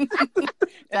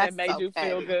 And it made you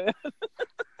feel good.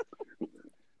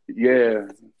 Yeah.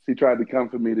 She tried to come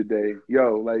for me today.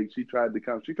 She tried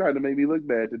to make me look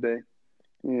bad today.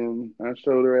 And I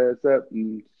showed her ass up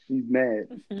and she's mad.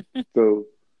 So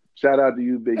shout out to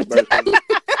you, Big Bertha.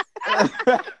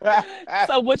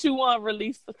 So what you want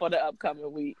released for the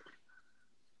upcoming week?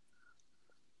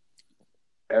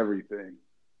 Everything.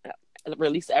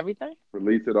 Release everything?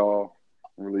 Release it all.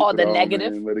 Release all it the all,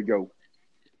 negative? Man. Let it go.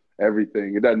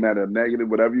 Everything. It doesn't matter. Negative,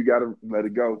 whatever you gotta let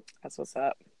it go. That's what's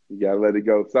up. You gotta let it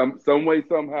go. Some way,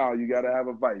 somehow, you gotta have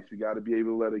a vice. You gotta be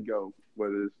able to let it go.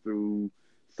 Whether it's through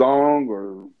song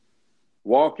or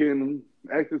walking,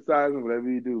 exercising, whatever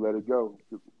you do, let it go.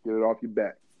 Just get it off your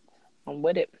back. I'm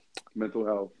with it. Mental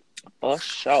health. For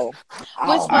sure.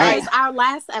 Which was our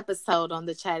last episode on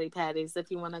the Chatty Patties. If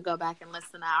you want to go back and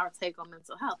listen to our take on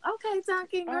mental health. Okay,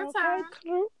 Duncan, your turn.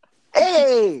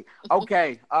 Hey.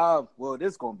 Okay. Well,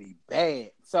 this is gonna be bad.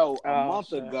 So a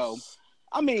month ago.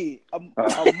 A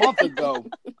month ago.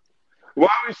 Why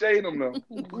are we shading them though?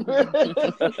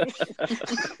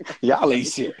 Y'all ain't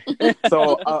shit.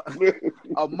 So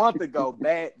a month ago,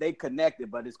 they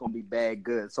connected, but it's gonna be bad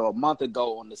good. So a month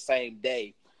ago on the same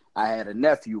day, I had a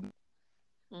nephew,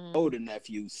 older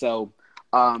nephew. So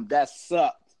that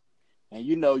sucked. And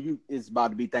it's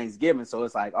about to be Thanksgiving, so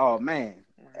it's like, oh man.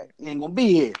 ain't gonna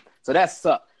be here. So that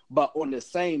sucked. But on the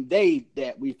same day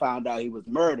that we found out he was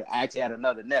murdered, I actually had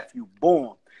another nephew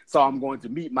born. So I'm going to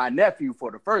meet my nephew for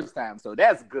the first time. So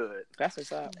that's good. That's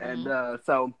what's up. And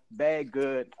so bad,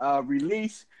 good.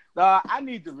 Release. I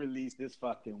need to release this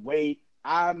fucking weight.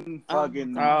 I'm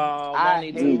fucking.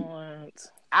 I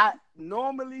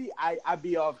normally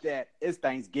be off that. It's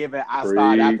Thanksgiving. I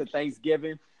start after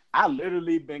Thanksgiving. I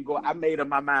literally been going. I made up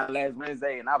my mind last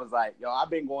Wednesday, and I was like, "Yo, I've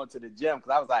been going to the gym because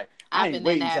I was like, I ain't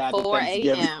waiting till after 4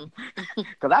 a.m.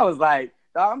 Because I was like,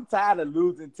 I'm tired of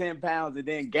losing 10 pounds and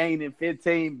then gaining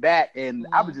 15 back, and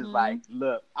I was just like,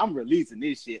 look, I'm releasing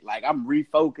this shit. Like I'm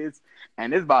refocused,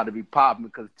 and it's about to be popping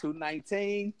because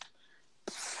 219.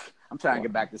 I'm trying to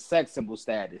get back to sex symbol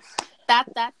status. That.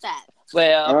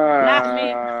 Well, not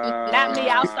me.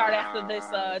 I'll start after this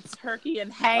turkey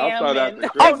and ham.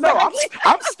 Oh no,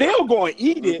 I'm still going to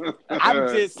eat it. I'm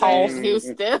just saying.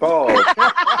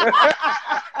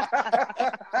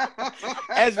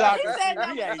 As y'all can see,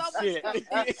 we ain't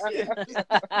shit.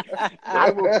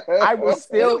 I will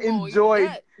still enjoy.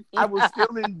 I will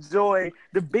still enjoy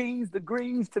the beans, the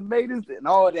greens, tomatoes, and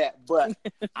all that. But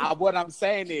what I'm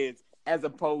saying is, as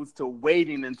opposed to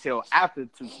waiting until after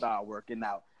to start working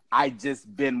out, I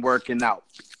just been working out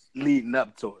leading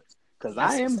up to it because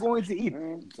I am going to eat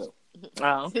it. So.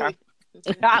 Oh, okay.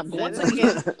 I'm going to eat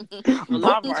it.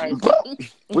 All right.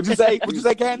 What'd you say,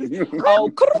 Candy?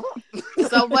 Oh,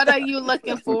 so what are you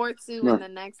looking forward to in the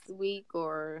next week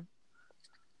or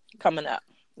coming up?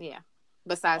 Yeah.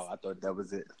 Besides, I thought that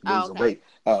was it. Okay.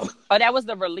 Oh, that was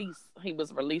the release. He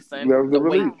was releasing. That was the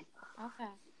release.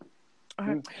 Okay.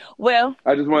 Well,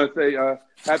 I just want to say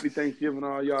happy Thanksgiving,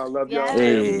 all y'all. Love y'all.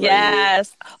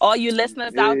 Yes. All you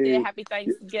listeners out there, happy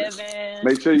Thanksgiving.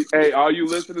 Make sure, all you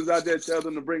listeners out there, tell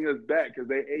them to bring us back because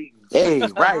they hate. Hey,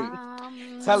 right.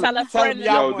 Tell a friend.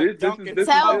 Tell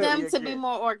them to be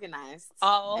more organized.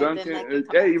 Oh, Duncan,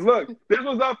 hey, look, this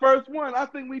was our first one. I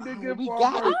think we did good for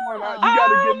our first one. You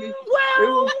gotta give me.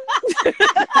 Well,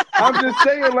 I'm just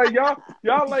saying, like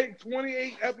y'all like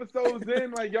 28 episodes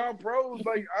in, like y'all pros,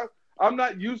 like I'm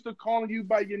not used to calling you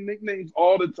by your nicknames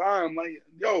all the time. Like,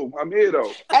 yo, I'm here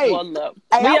though. Hey, well, look,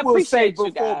 I will say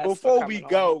before we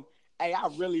go, hey, I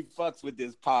really fucks with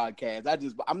this podcast.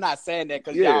 I'm not saying that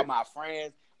because y'all my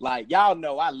friends. Like, y'all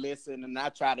know I listen and I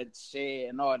try to share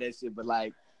and all that shit, but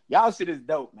like, y'all shit is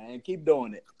dope, man. Keep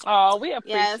doing it. Oh, we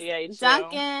appreciate you.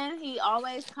 Duncan, he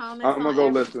always comments I'm gonna go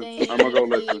listen. I'm gonna go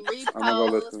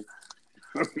listen.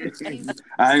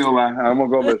 I ain't gonna lie. I'm gonna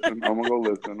go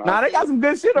listen. Nah, they got some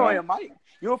good shit on here, Mike.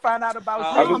 You'll find out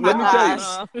about let me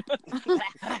tell you.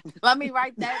 Let me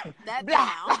write that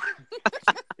down.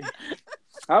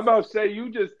 How about Shay, you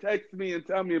just text me and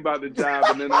tell me about the job,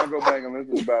 and then I'll go back and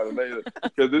listen about it later.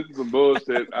 Because this is some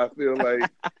bullshit. I feel like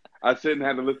I shouldn't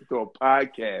have to listen to a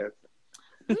podcast.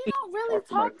 We don't really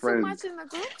talk too much in the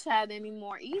group chat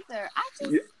anymore either.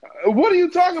 What are you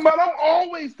talking about? I'm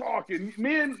always talking.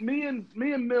 Me and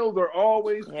Mills are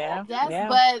always talking.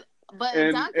 Yes, but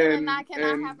Duncan and I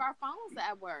cannot have our phones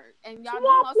at work, and y'all do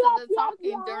most of the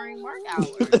talking during work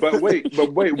hours. But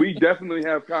wait, we definitely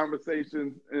have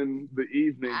conversations in the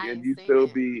evening, and you still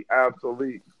be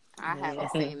obsolete. I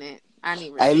haven't seen it. I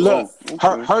need. Hey, look,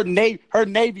 her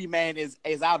Navy man is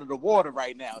out of the water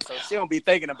right now, so she don't be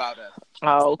thinking about us.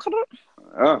 Oh, come on.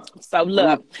 So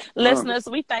look, listeners,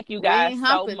 we thank you guys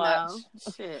so much.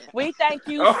 We thank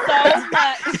you so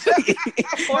much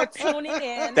for tuning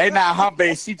in. They not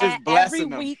humping, she just blessing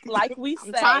them. Every week, like we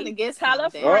say, tell a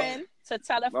friend to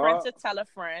tell a friend to tell a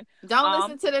friend. Don't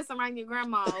listen to this around your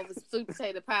grandma over sweet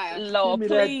potato pie. Lord,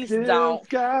 please don't.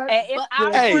 And if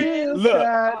our friends,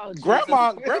 look,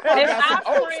 grandma got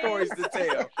some old stories to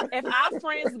tell. If our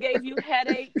friends gave you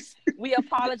headaches, we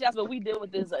apologize, but we deal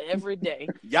with this every day.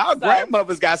 Y'all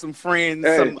grandmothers got some friends,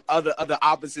 some other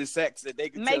opposite sex that they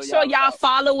can make tell sure y'all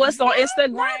follow us on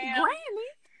Instagram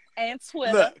and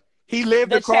Twitter. Look, he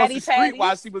lived across the street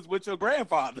while she was with your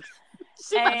grandfather.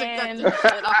 And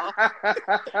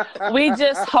we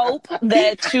just hope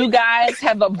that you guys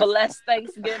have a blessed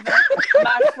Thanksgiving.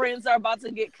 My friends are about to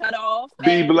get cut off.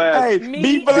 Be blessed.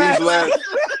 Be blessed.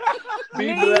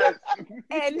 Be blessed.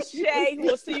 And Shay,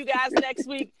 we'll see you guys next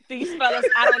week. These fellas,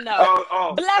 I don't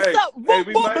know. Bless up. We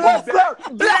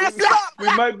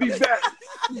might be back.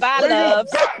 Bye, love.